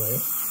blue,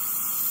 right?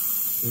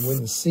 You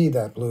wouldn't see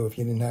that blue if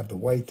you didn't have the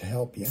white to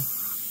help you.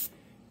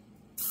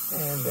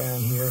 And down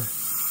here,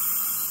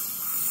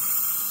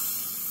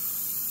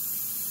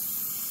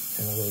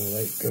 and a little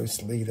light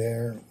ghostly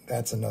there.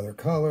 That's another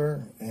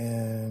color,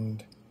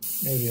 and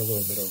maybe a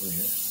little bit over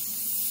here.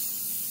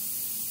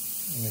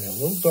 I'm going to a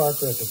little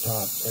darker at the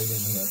top, right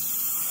in here.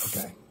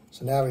 Okay,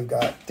 so now we've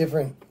got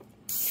different,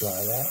 dry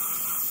that,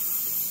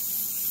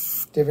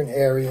 different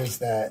areas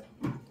that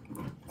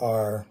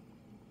are,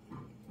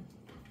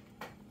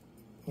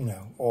 you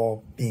know,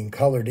 all being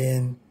colored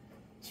in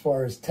as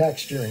far as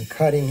texture and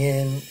cutting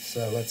in.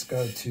 So let's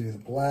go to the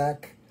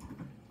black.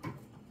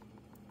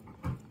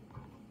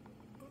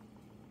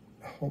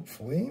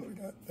 Hopefully we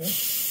got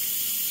this.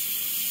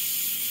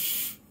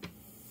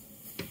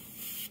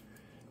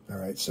 All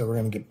right, so we're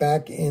going to get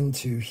back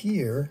into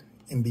here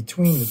in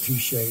between the two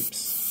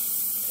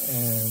shapes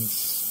and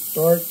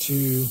start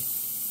to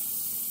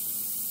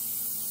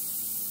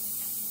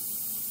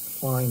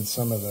find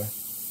some of the,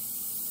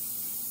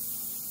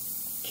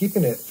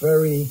 keeping it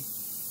very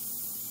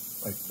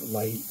like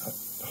light,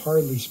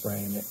 hardly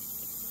spraying it.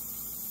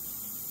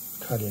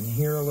 Cut in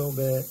here a little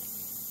bit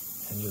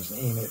and just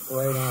aim it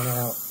right on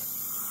out.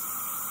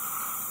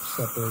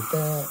 Separate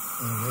that,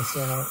 aim this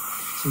out,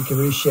 so you can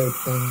reshape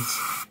things.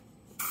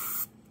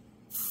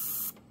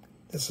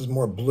 This is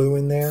more blue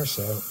in there,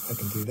 so I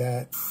can do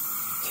that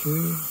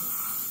too,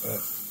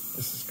 but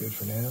this is good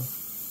for now.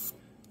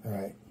 All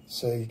right,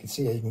 so you can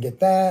see how you can get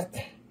that.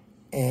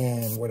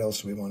 And what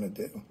else do we want to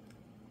do?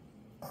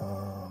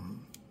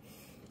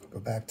 Go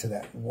back to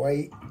that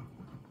white.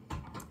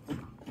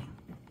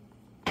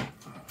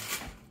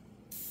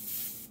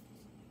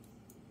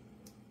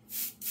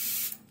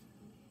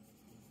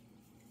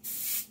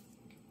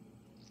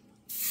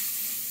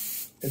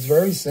 It's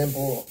very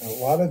simple. A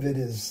lot of it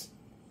is,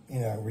 you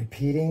know,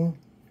 repeating.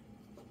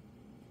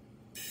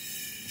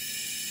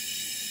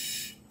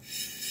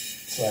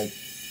 It's like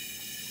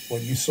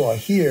what you saw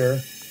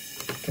here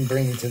can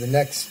bring you to the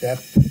next step,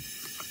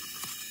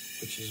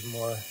 which is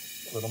a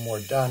little more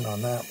done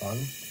on that one.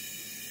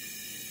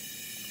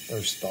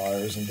 There's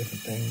stars and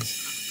different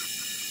things.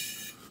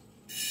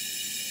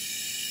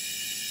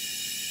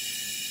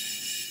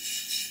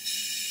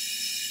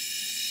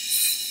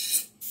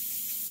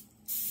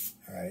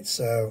 All right,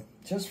 so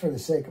just for the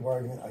sake of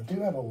argument, I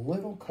do have a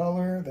little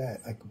color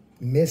that I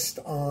missed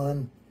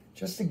on,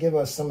 just to give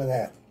us some of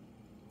that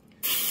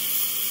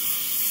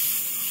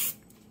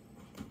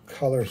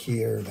color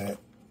here that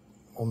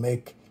will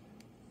make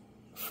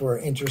for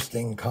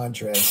interesting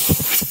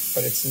contrast,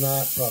 but it's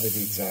not probably the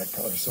exact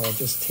color. So I'll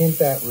just tint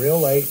that real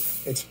light.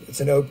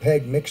 It's an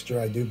opaque mixture,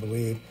 I do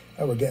believe.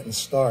 Oh, we're getting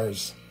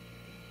stars.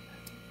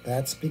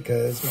 That's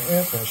because my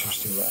air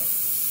pressure's too low.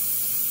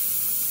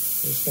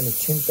 I'm just going to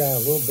tint that a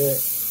little bit.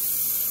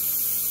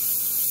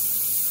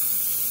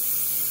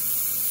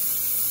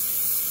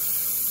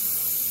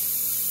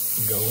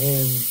 Go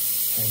in,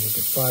 and you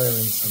can fire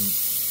in some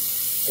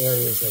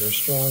areas that are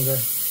stronger.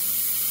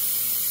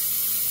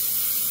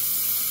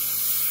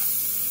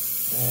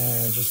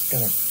 And just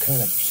gonna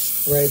kind of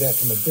spray that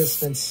from a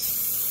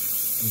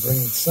distance and bring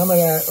some of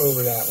that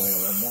over that way a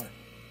little more.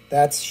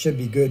 That should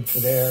be good for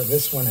there.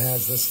 This one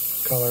has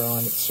this color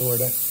on it,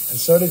 sorta, and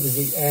so did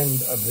the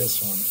end of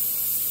this one.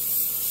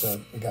 So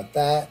we got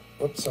that.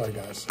 Whoops, sorry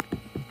guys.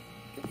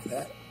 Give me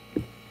that.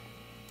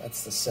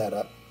 That's the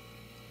setup.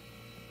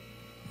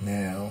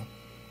 Now,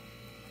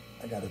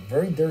 I got a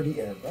very dirty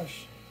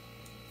airbrush.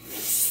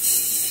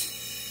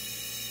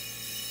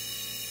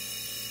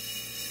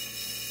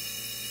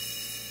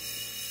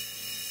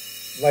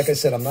 Like I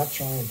said, I'm not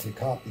trying to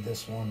copy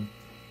this one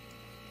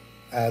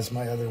as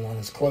my other one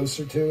is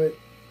closer to it.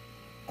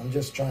 I'm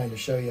just trying to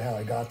show you how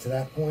I got to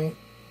that point.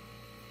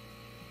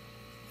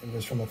 It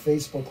was from a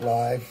Facebook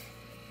Live,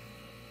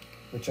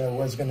 which I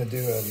was going to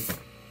do a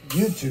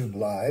YouTube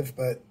Live,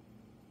 but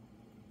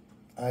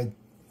I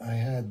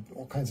had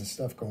all kinds of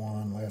stuff go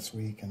on last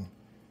week and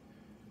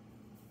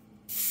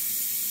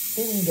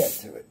didn't get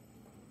to it.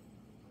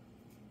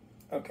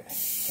 Okay,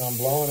 so I'm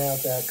blowing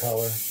out that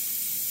color.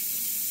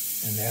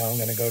 And now I'm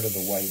going to go to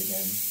the white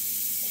again.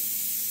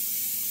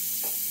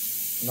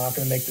 I'm not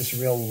going to make this a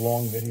real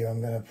long video.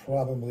 I'm going to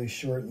probably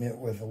shorten it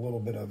with a little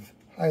bit of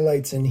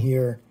highlights in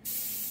here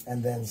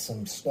and then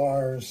some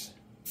stars.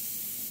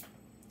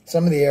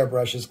 Some of the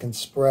airbrushes can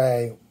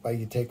spray while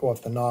you take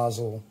off the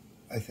nozzle.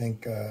 I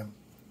think, I'm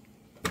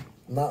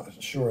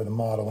not sure of the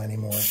model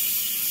anymore,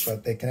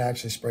 but they can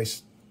actually spray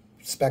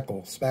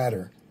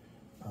spatter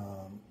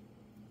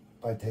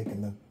by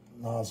taking the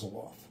nozzle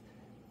off.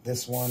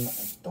 This one,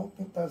 I don't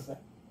think does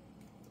that.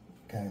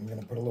 Okay, I'm going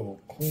to put a little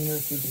cleaner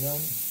through the gun.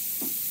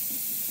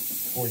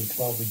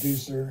 4012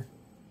 reducer.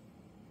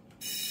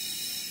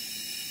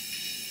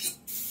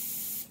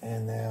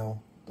 And now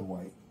the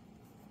white.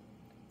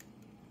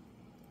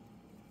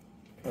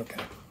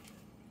 Okay.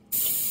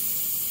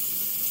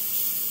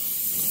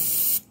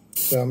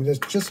 So I'm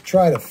just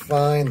try to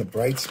find the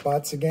bright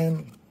spots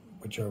again,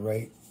 which are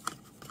right.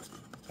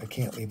 I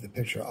can't leave the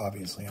picture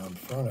obviously in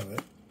front of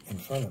it,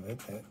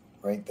 that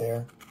right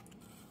there.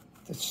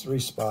 There's 3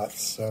 spots,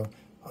 so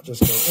I'll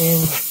just go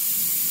in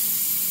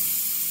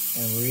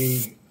and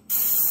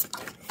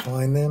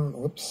refine them.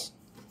 Whoops.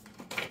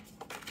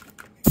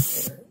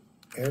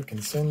 Air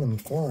can send them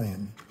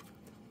flying.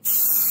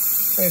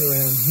 Right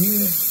around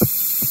here.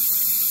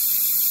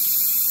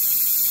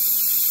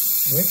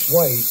 And it's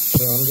white,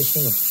 so I'm just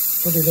going to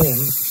put it in,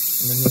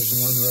 and then there's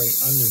one right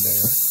under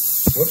there.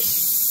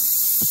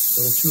 Whoops.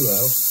 A little too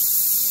low.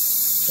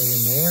 Right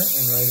in there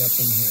and right up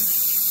in here.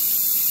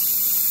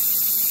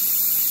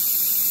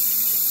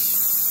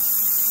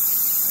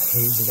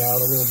 Haze it out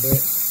a little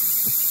bit.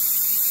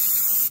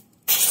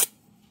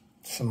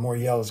 Some more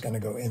yellow is going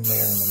to go in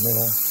there in the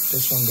middle.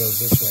 This one goes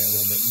this way a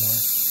little bit more.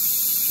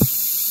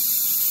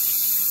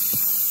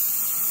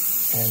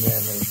 And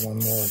then there's one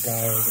more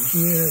guy over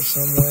here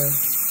somewhere.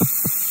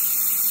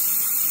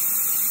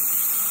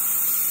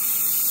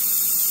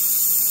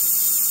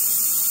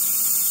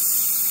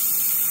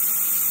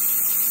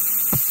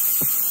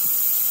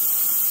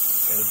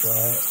 Air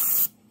dry it.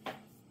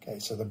 Okay,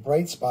 so the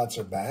bright spots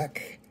are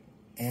back.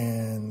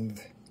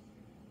 And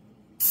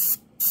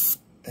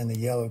then the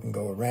yellow can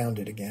go around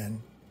it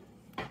again.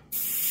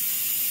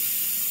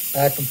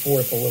 Back and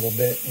forth a little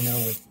bit, you know,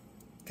 with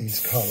these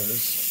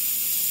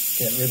colors.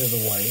 Get rid of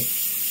the white.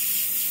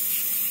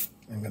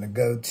 I'm going to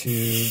go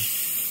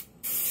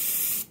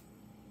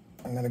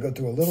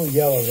to a little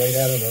yellow right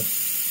out of the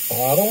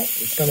bottle.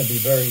 It's going to be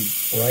very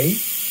bright.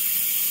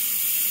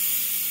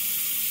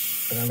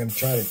 But I'm going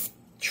to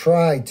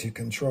try to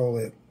control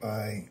it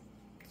by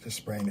just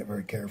spraying it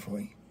very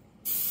carefully.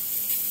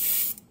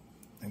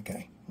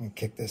 Okay, I'm going to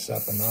kick this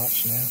up a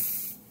notch now.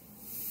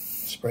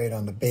 Spray it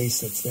on the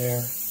base that's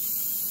there.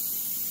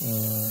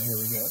 Here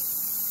we go.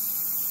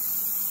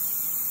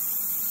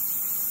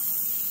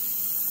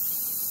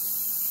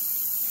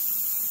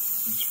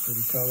 These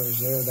pretty colors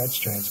there. That's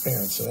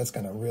transparent, so that's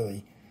going to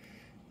really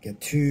get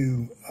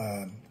too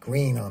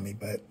green on me,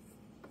 but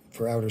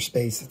for outer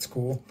space, it's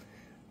cool.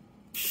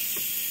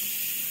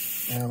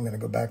 Now I'm going to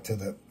go back to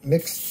the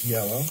mixed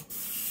yellow.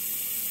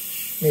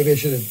 Maybe I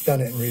should have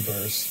done it in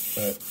reverse,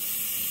 but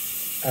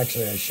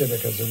actually I should have,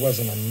 because there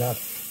wasn't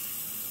enough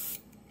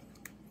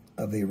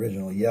of the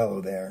original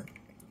yellow there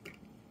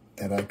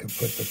that I could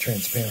put the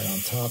transparent on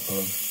top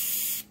of.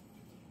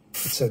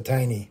 It's so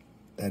tiny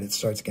that it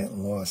starts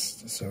getting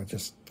lost. So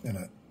just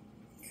gonna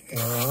air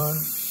on,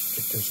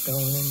 get this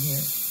going in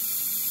here.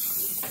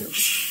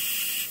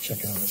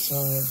 Check it on the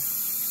side.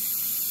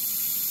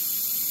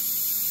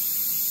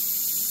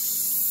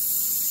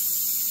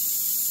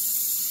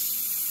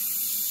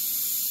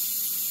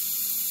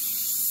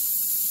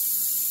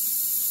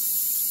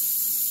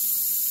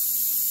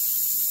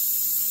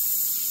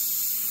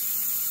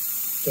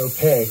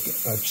 opaque.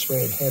 If I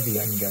spray it heavy,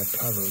 I can get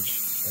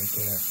coverage right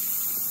there.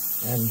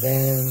 And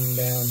then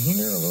down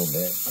here a little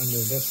bit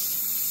under this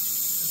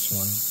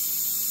one.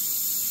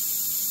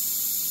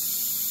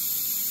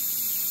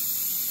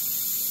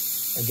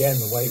 Again,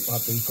 the white will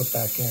have to be put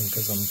back in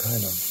because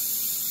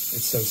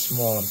it's so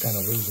small, I'm kind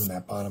of losing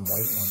that bottom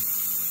white one.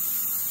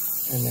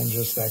 And then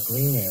just that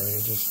green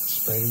area,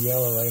 just spray the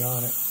yellow right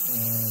on it.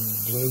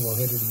 And blue will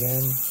hit it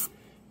again.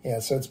 Yeah,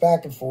 so it's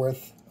back and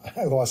forth.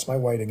 I lost my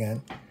white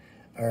again.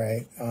 All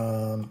right.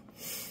 I'm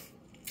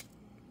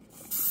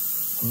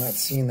not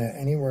seeing that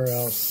anywhere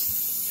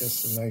else.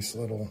 Just a nice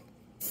little...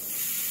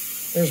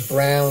 There's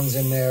browns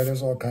in there.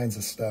 There's all kinds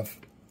of stuff.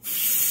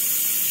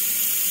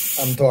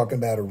 I'm talking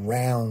about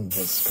around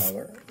this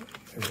color.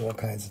 There's all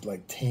kinds of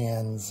like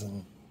tans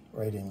and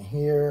right in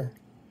here.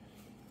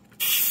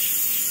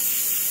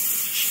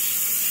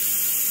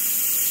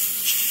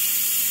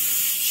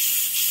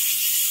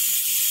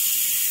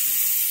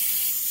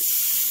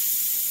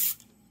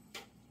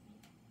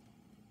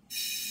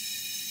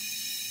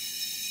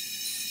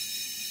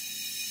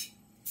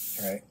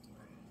 All right,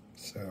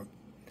 so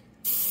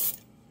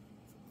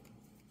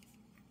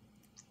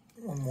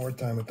one more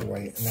time with the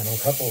white, and then a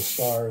couple of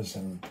stars,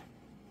 and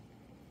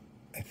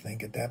I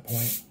think at that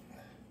point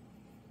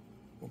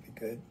will be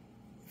good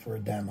for a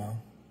demo.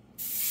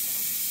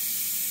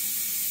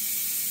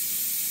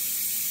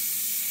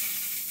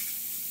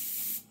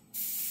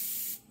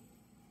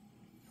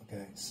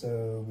 Okay,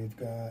 so we've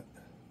got,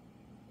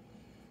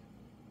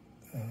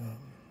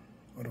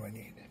 what do I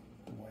need?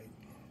 The white.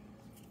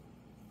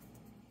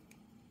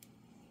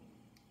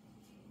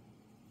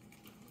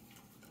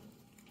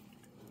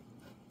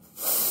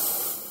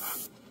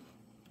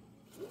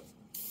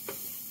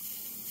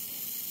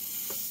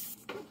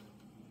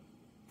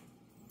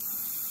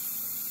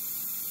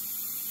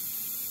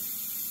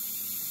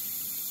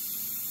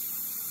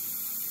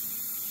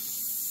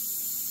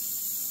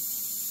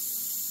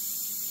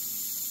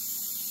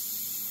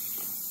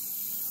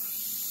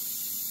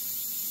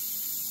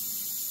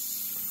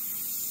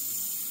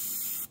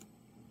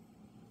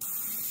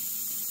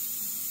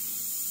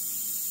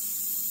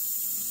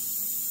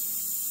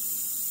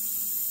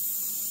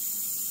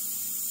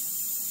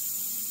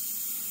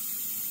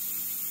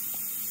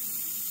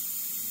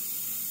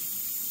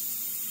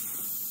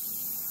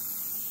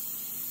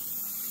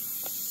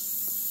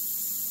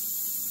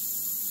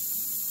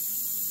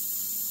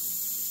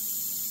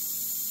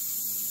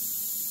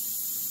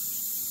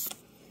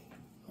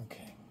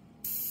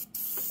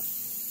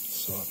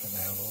 Soften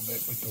that a little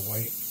bit with the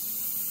white.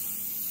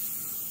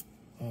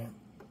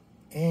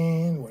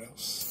 And what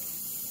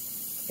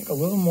else? I think a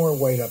little more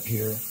white up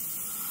here,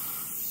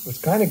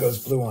 which kind of goes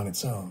blue on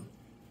its own.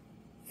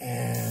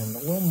 And a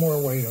little more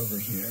white over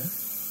here.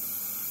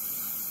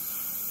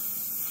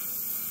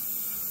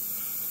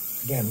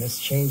 Again, this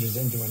changes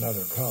into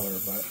another color,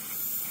 but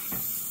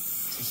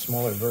it's a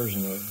smaller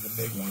version of the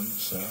big one,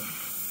 so.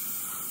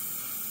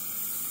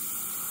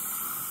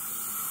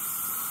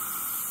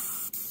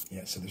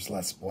 Yeah, so there's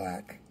less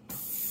black.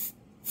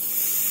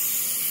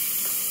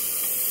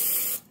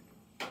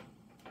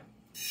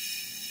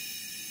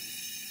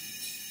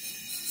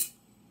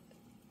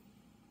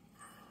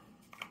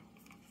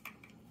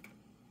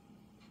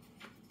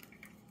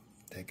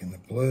 Taking the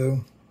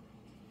blue.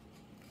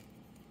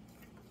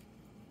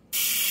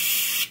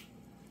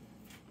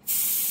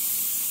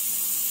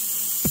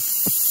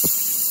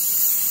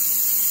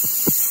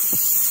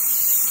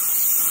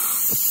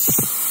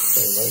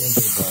 Right into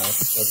the black,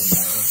 doesn't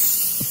matter.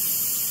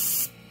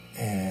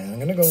 And I'm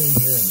going to go in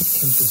here and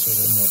tint this with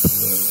a little more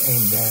blue.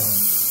 Aim down.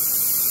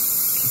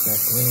 Keep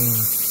that green,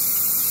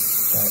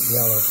 that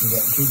yellow from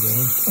getting too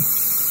green.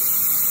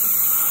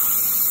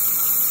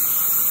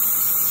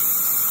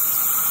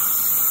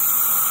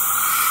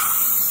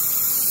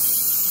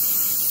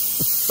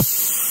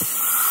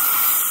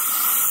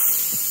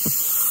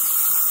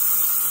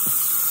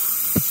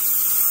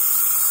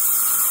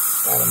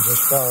 Got them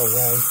just far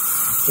away.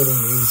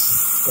 Hitting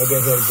these. They'll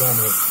get hit again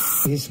with,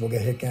 these will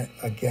get hit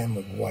again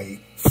with white.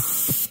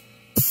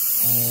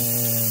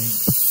 And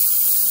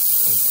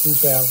we'll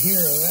poop out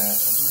here of that.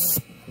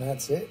 And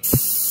that's it.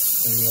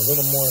 Maybe a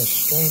little more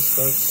strength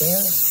right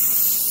there.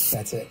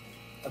 That's it.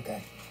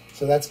 Okay.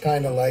 So that's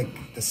kind of like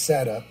the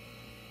setup.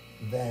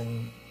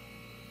 Then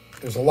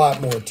there's a lot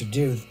more to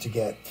do to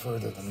get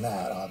further than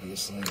that,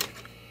 obviously.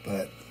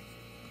 But,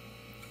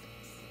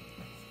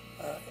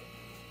 all right.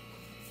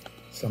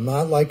 So I'm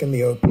not liking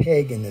the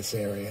opaque in this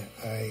area.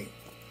 I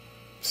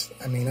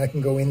mean, I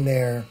can go in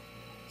there.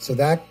 So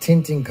that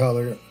tinting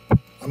color,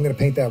 I'm going to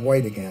paint that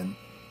white again.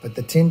 But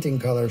the tinting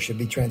color should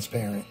be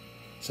transparent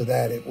so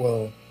that it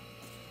will,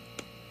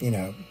 you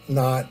know,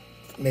 not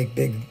make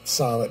big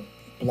solid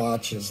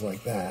blotches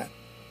like that.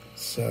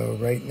 So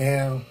right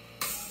now,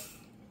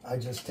 I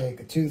just take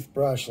a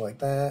toothbrush like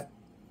that.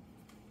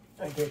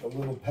 I take a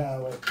little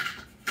palette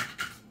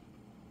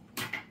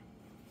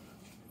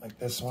like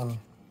this one.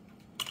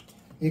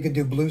 You could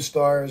do blue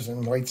stars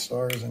and white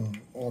stars and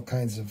all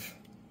kinds of,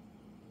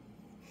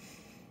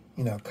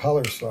 you know,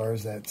 color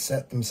stars that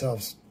set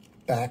themselves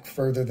back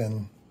further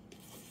than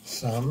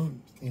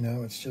some. You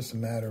know, it's just a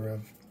matter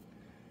of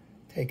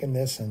taking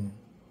this and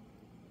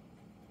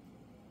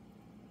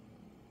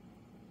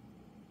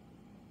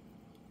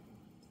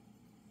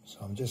so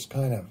I'm just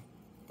kind of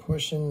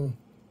pushing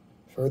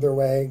further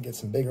away, get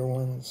some bigger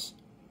ones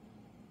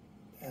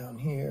down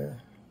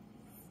here.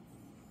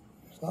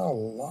 There's not a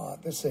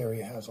lot. This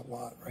area has a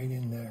lot right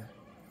in there.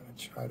 I'm going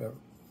to try to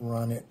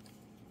run it.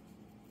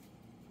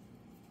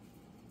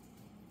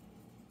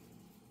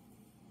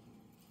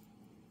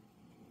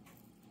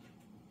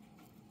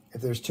 If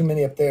there's too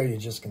many up there, you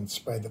just can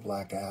spread the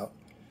black out.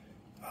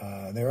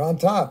 They're on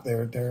top.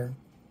 That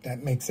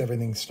makes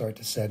everything start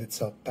to set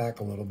itself back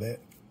a little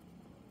bit.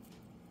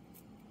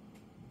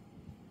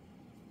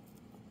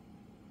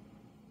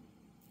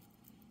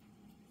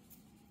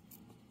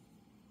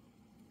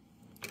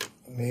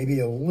 Maybe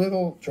a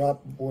little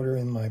drop of water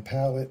in my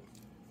palette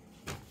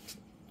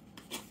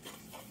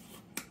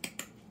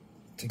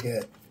to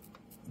get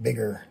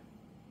bigger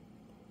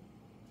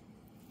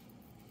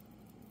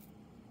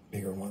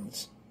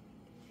ones.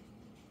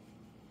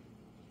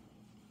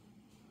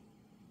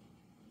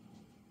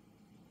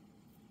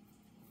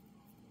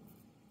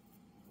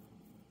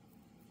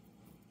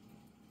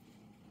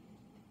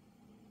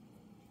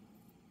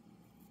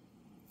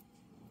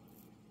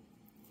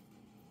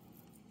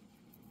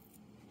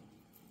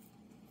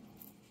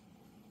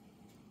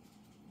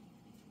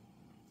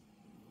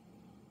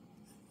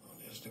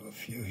 Do a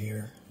few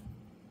here.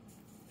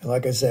 And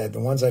like I said, the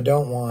ones I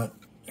don't want,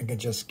 I can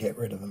just get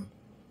rid of them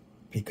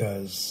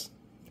because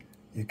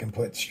you can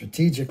put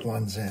strategic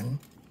ones in.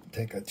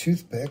 Take a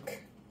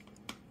toothpick.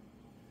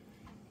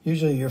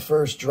 Usually your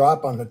first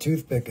drop on the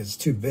toothpick is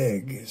too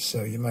big,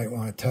 so you might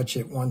want to touch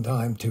it one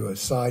time to a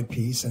side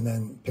piece and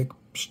then pick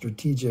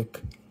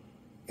strategic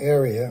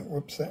area.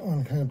 Whoops, that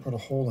one kind of put a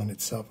hole in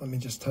itself. Let me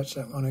just touch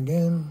that one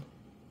again.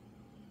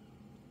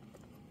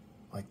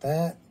 Like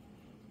that.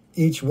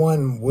 Each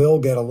one will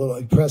get a little,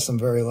 you press them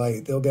very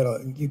light, they'll get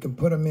a, you can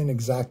put them in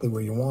exactly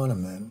where you want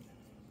them then.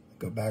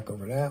 Go back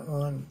over that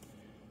one,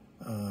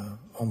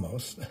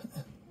 almost.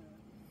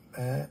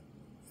 that.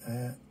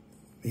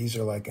 These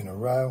are like in a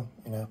row,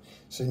 you know.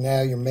 So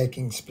now you're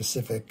making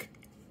specific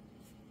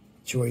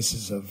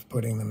choices of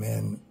putting them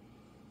in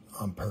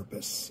on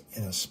purpose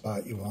in a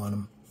spot you want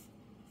them.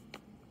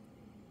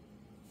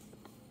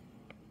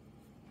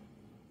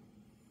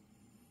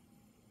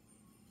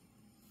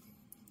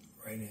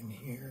 Right in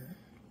here.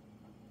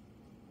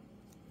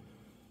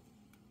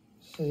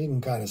 So you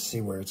can kind of see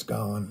where it's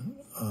going.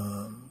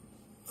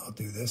 I'll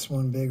do this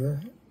one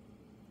bigger.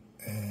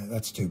 And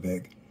that's too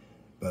big,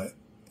 but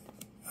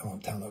I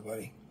won't tell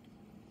nobody.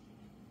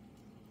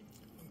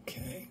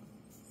 Okay,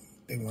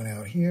 big one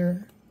out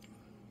here.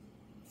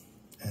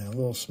 And a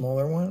little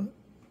smaller one.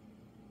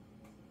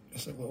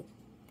 Just a little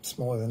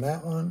smaller than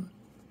that one.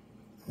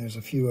 And there's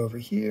a few over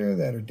here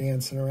that are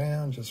dancing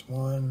around. Just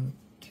 1,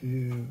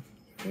 2,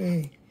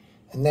 3.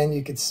 And then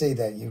you can see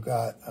that you've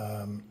got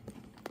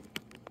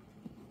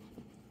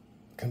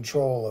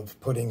control of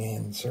putting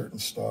in certain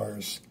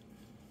stars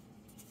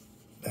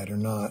that are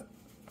not,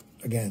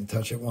 again,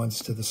 touch it once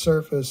to the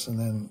surface, and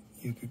then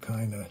you could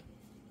kind of,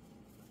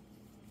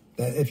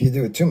 that if you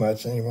do it too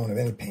much, then you won't have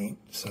any paint.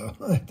 So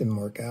that didn't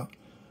work out.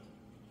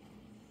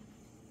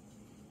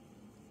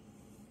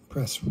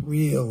 Press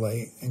real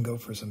light and go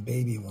for some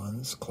baby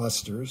ones,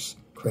 clusters,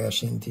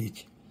 crash into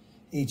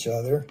each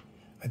other.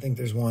 I think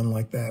there's one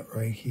like that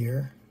right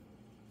here.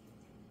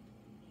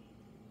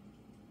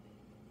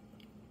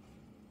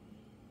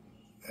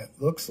 That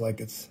looks like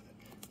it's,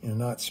 you know,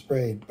 not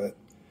sprayed, but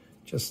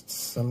just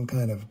some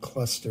kind of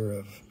cluster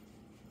of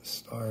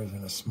stars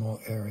in a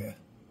small area.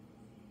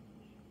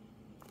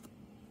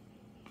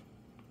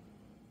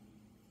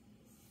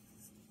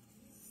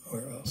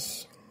 Where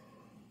else?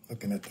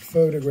 Looking at the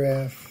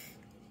photograph.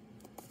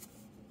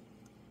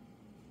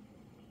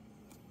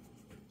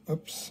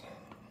 Oops.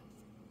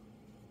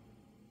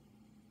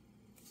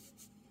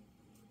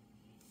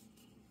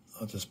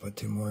 I'll just put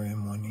 2 more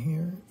in, one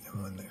here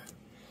and one there.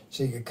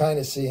 So you can kind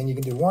of see, and you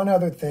can do one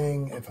other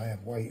thing if I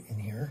have white in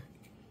here.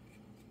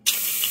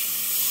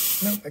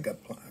 Nope, I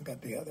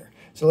got the other.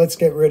 So let's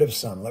get rid of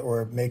some,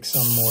 or make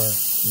some more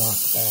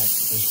knocked back.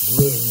 There's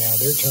blue now,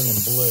 they're turning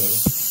blue.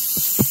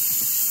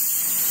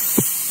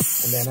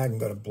 And then I can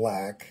go to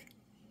black.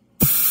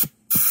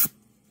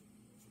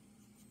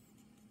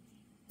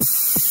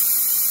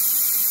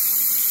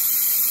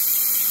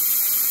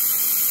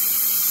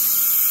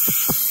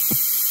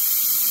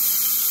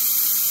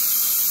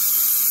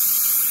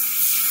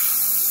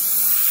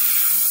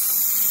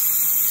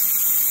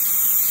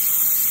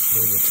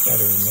 Blue looks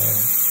better in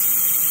there.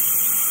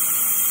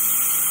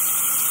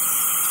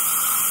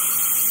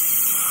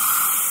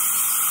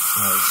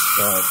 Nice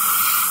start.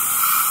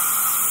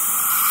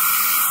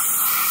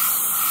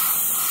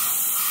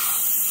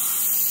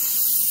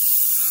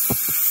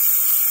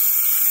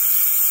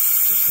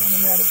 Just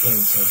running out of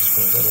paint, so I just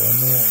put a little in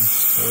there and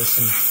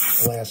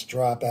force the last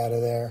drop out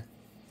of there.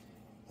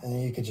 And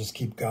then you could just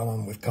keep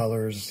going with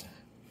colors.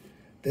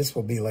 This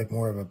will be like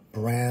more of a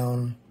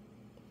brown,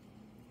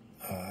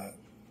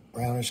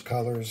 brownish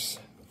colors,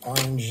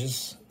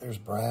 oranges, there's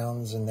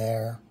browns in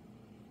there.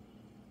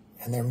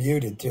 And they're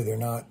muted too, they're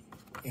not,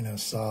 you know,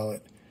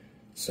 solid.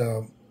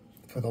 So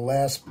for the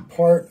last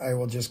part, I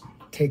will just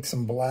take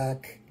some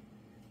black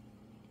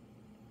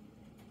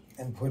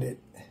and put it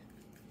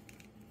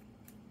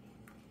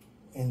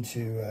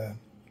into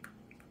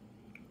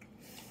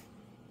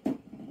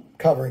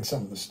covering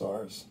some of the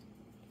stars.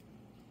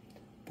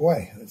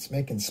 Boy, it's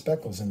making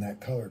speckles in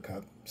that color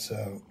cup.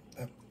 So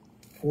that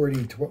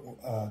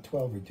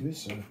 4012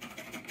 reducer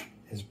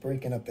is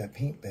breaking up that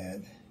paint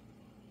bed.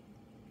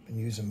 Been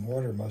using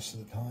water most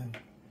of the time.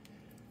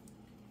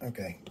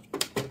 Okay,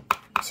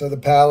 so the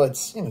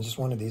palettes, you know, just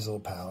one of these little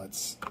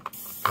palettes.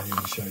 I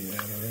didn't show you that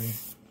already.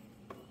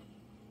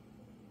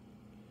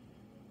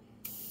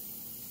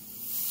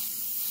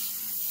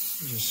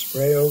 Just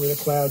spray over the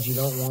clouds you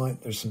don't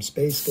want. There's some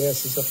space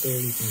gases up there.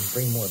 You can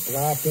bring more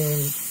black in.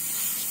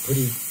 It's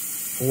pretty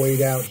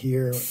void out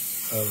here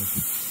of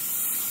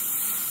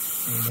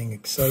anything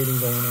exciting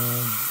going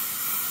on.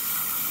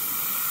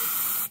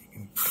 You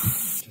can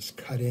just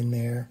cut in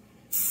there.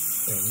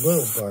 Get a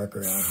little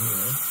darker out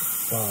here.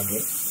 Fog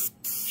it.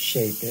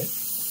 Shape it.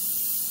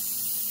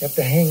 You have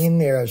to hang in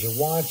there as you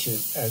watch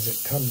it as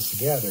it comes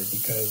together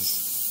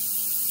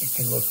because it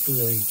can look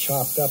really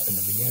chopped up in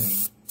the beginning.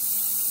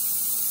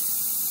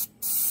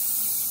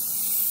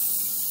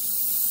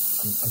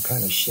 I'm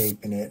kind of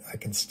shaping it. I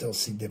can still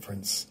see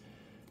differences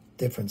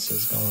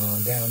going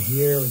on. Down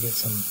here, we get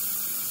some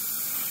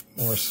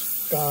more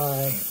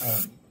sky,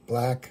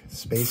 black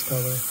space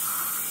color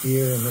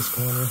here in this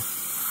corner.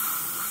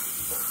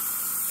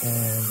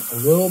 And a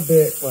little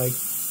bit like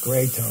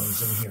gray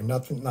tones in here.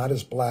 Nothing, not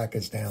as black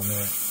as down there.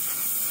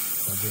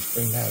 I'll just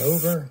bring that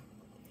over.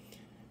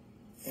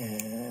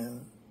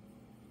 And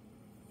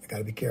I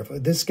gotta be careful.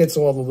 This gets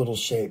all the little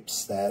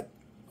shapes that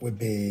would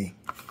be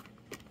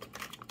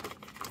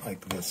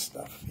like this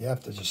stuff. You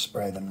have to just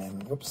spray them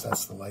in. Whoops,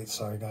 that's the light.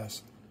 Sorry,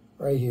 guys.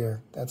 Right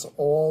here. That's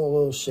all the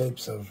little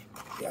shapes of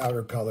the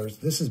outer colors.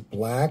 This is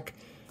black,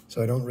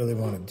 so I don't really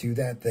want to do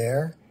that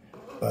there.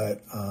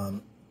 But,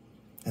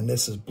 and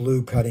this is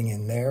blue cutting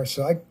in there.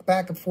 So I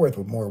back and forth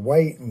with more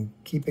white and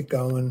keep it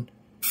going.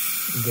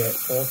 You get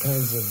all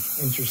kinds of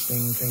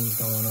interesting things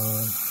going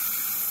on.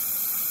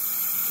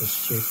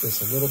 Just shape this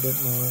a little bit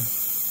more.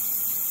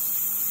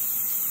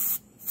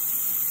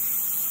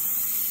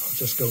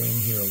 Just go in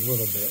here a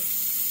little bit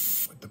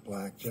with the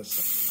black.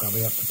 Just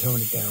probably have to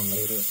tone it down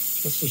later,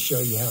 just to show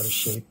you how to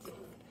shape it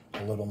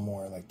a little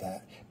more like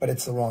that. But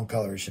it's the wrong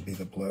color. It should be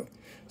the blue.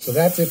 So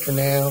that's it for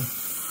now.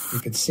 You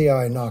can see how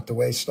I knocked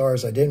away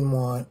stars I didn't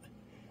want.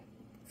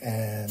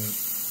 And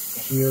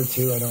here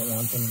too, I don't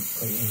want them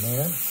right in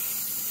there.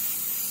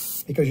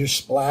 Because you're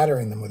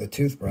splattering them with a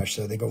toothbrush,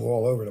 so they go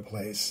all over the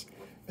place.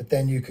 But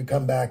then you could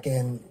come back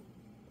in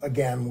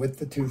again with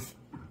the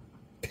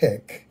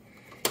toothpick.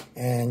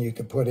 And you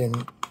could put in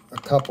a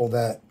couple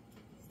that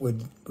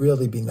would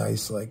really be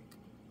nice, like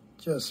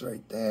just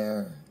right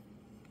there,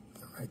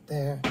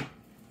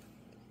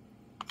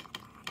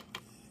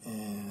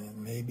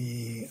 and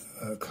maybe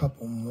a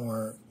couple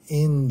more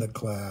in the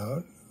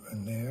cloud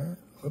in there.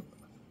 Whoop.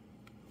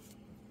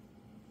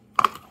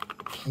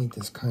 Paint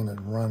is kind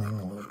of running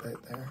a little bit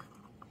there.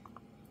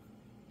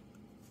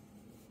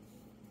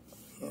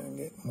 And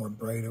get more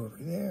bright over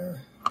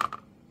there.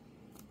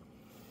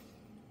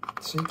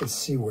 So you can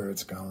see where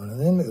it's going. And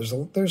then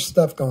there's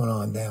stuff going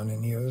on down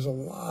in here. There's a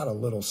lot of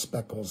little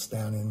speckles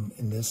down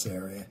in this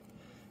area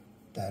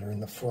that are in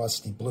the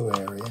frosty blue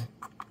area.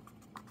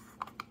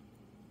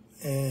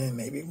 And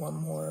maybe one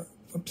more.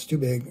 Oops, too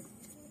big.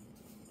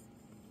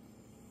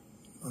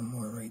 One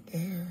more right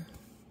there.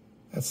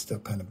 That's still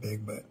kind of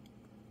big, but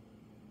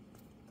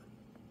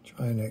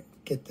trying to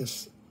get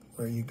this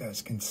where you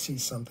guys can see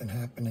something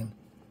happening.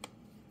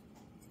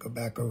 Go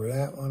back over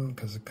that one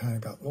because it kind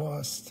of got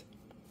lost.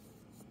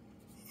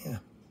 Yeah,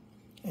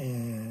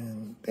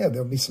 and yeah,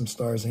 there'll be some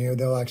stars in here.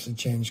 They'll actually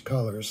change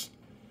colors.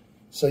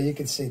 So you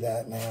can see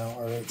that now.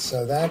 All right,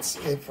 so that's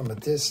it from a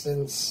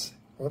distance.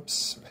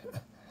 Whoops.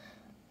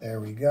 There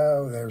we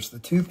go. There's the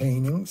two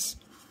paintings,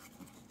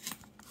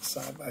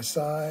 side by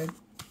side.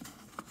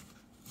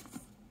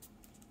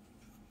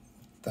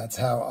 That's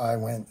how I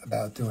went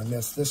about doing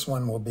this. This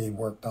one will be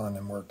worked on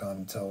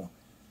until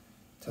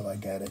I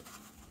get it.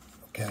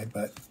 Okay,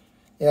 but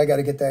yeah, I got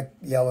to get that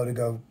yellow to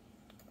go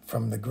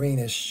from the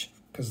greenish,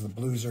 because the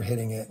blues are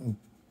hitting it in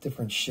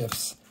different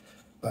shifts.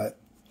 But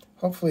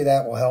hopefully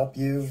that will help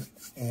you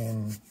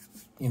in,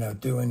 you know,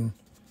 doing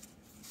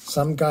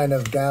some kind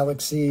of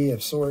galaxy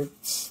of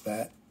sorts.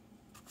 That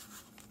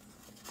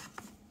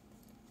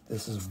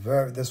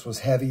this was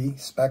heavy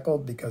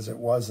speckled because it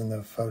was in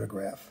the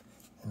photograph.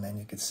 And then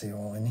you could see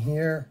all in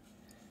here.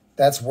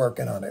 That's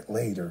working on it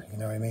later, you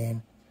know what I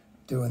mean?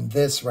 Doing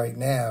this right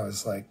now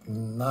is like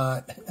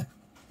not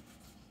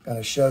going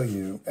to show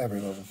you every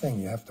little thing.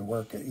 You have to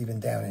work it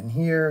even down in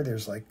here.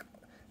 There's like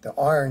the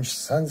orange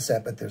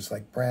sunset, but there's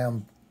like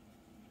brown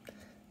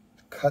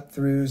cut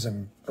throughs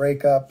and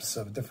breakups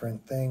of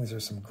different things.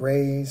 There's some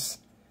grays,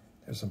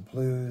 there's some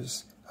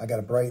blues. I got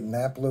to brighten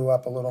that blue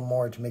up a little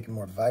more to make it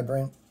more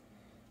vibrant.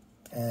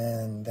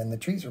 And then the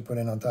trees were put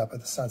in on top of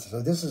the sunset.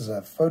 So this is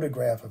a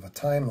photograph of a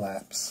time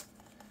lapse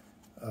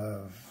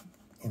of,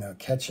 you know,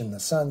 catching the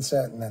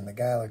sunset and then the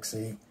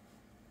galaxy.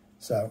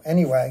 So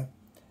anyway,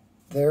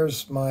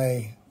 that's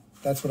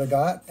what I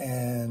got.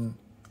 And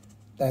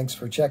thanks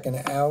for checking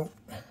out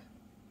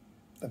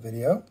the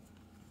video.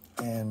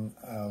 And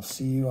I'll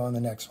see you on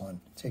the next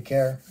one. Take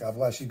care. God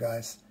bless you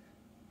guys.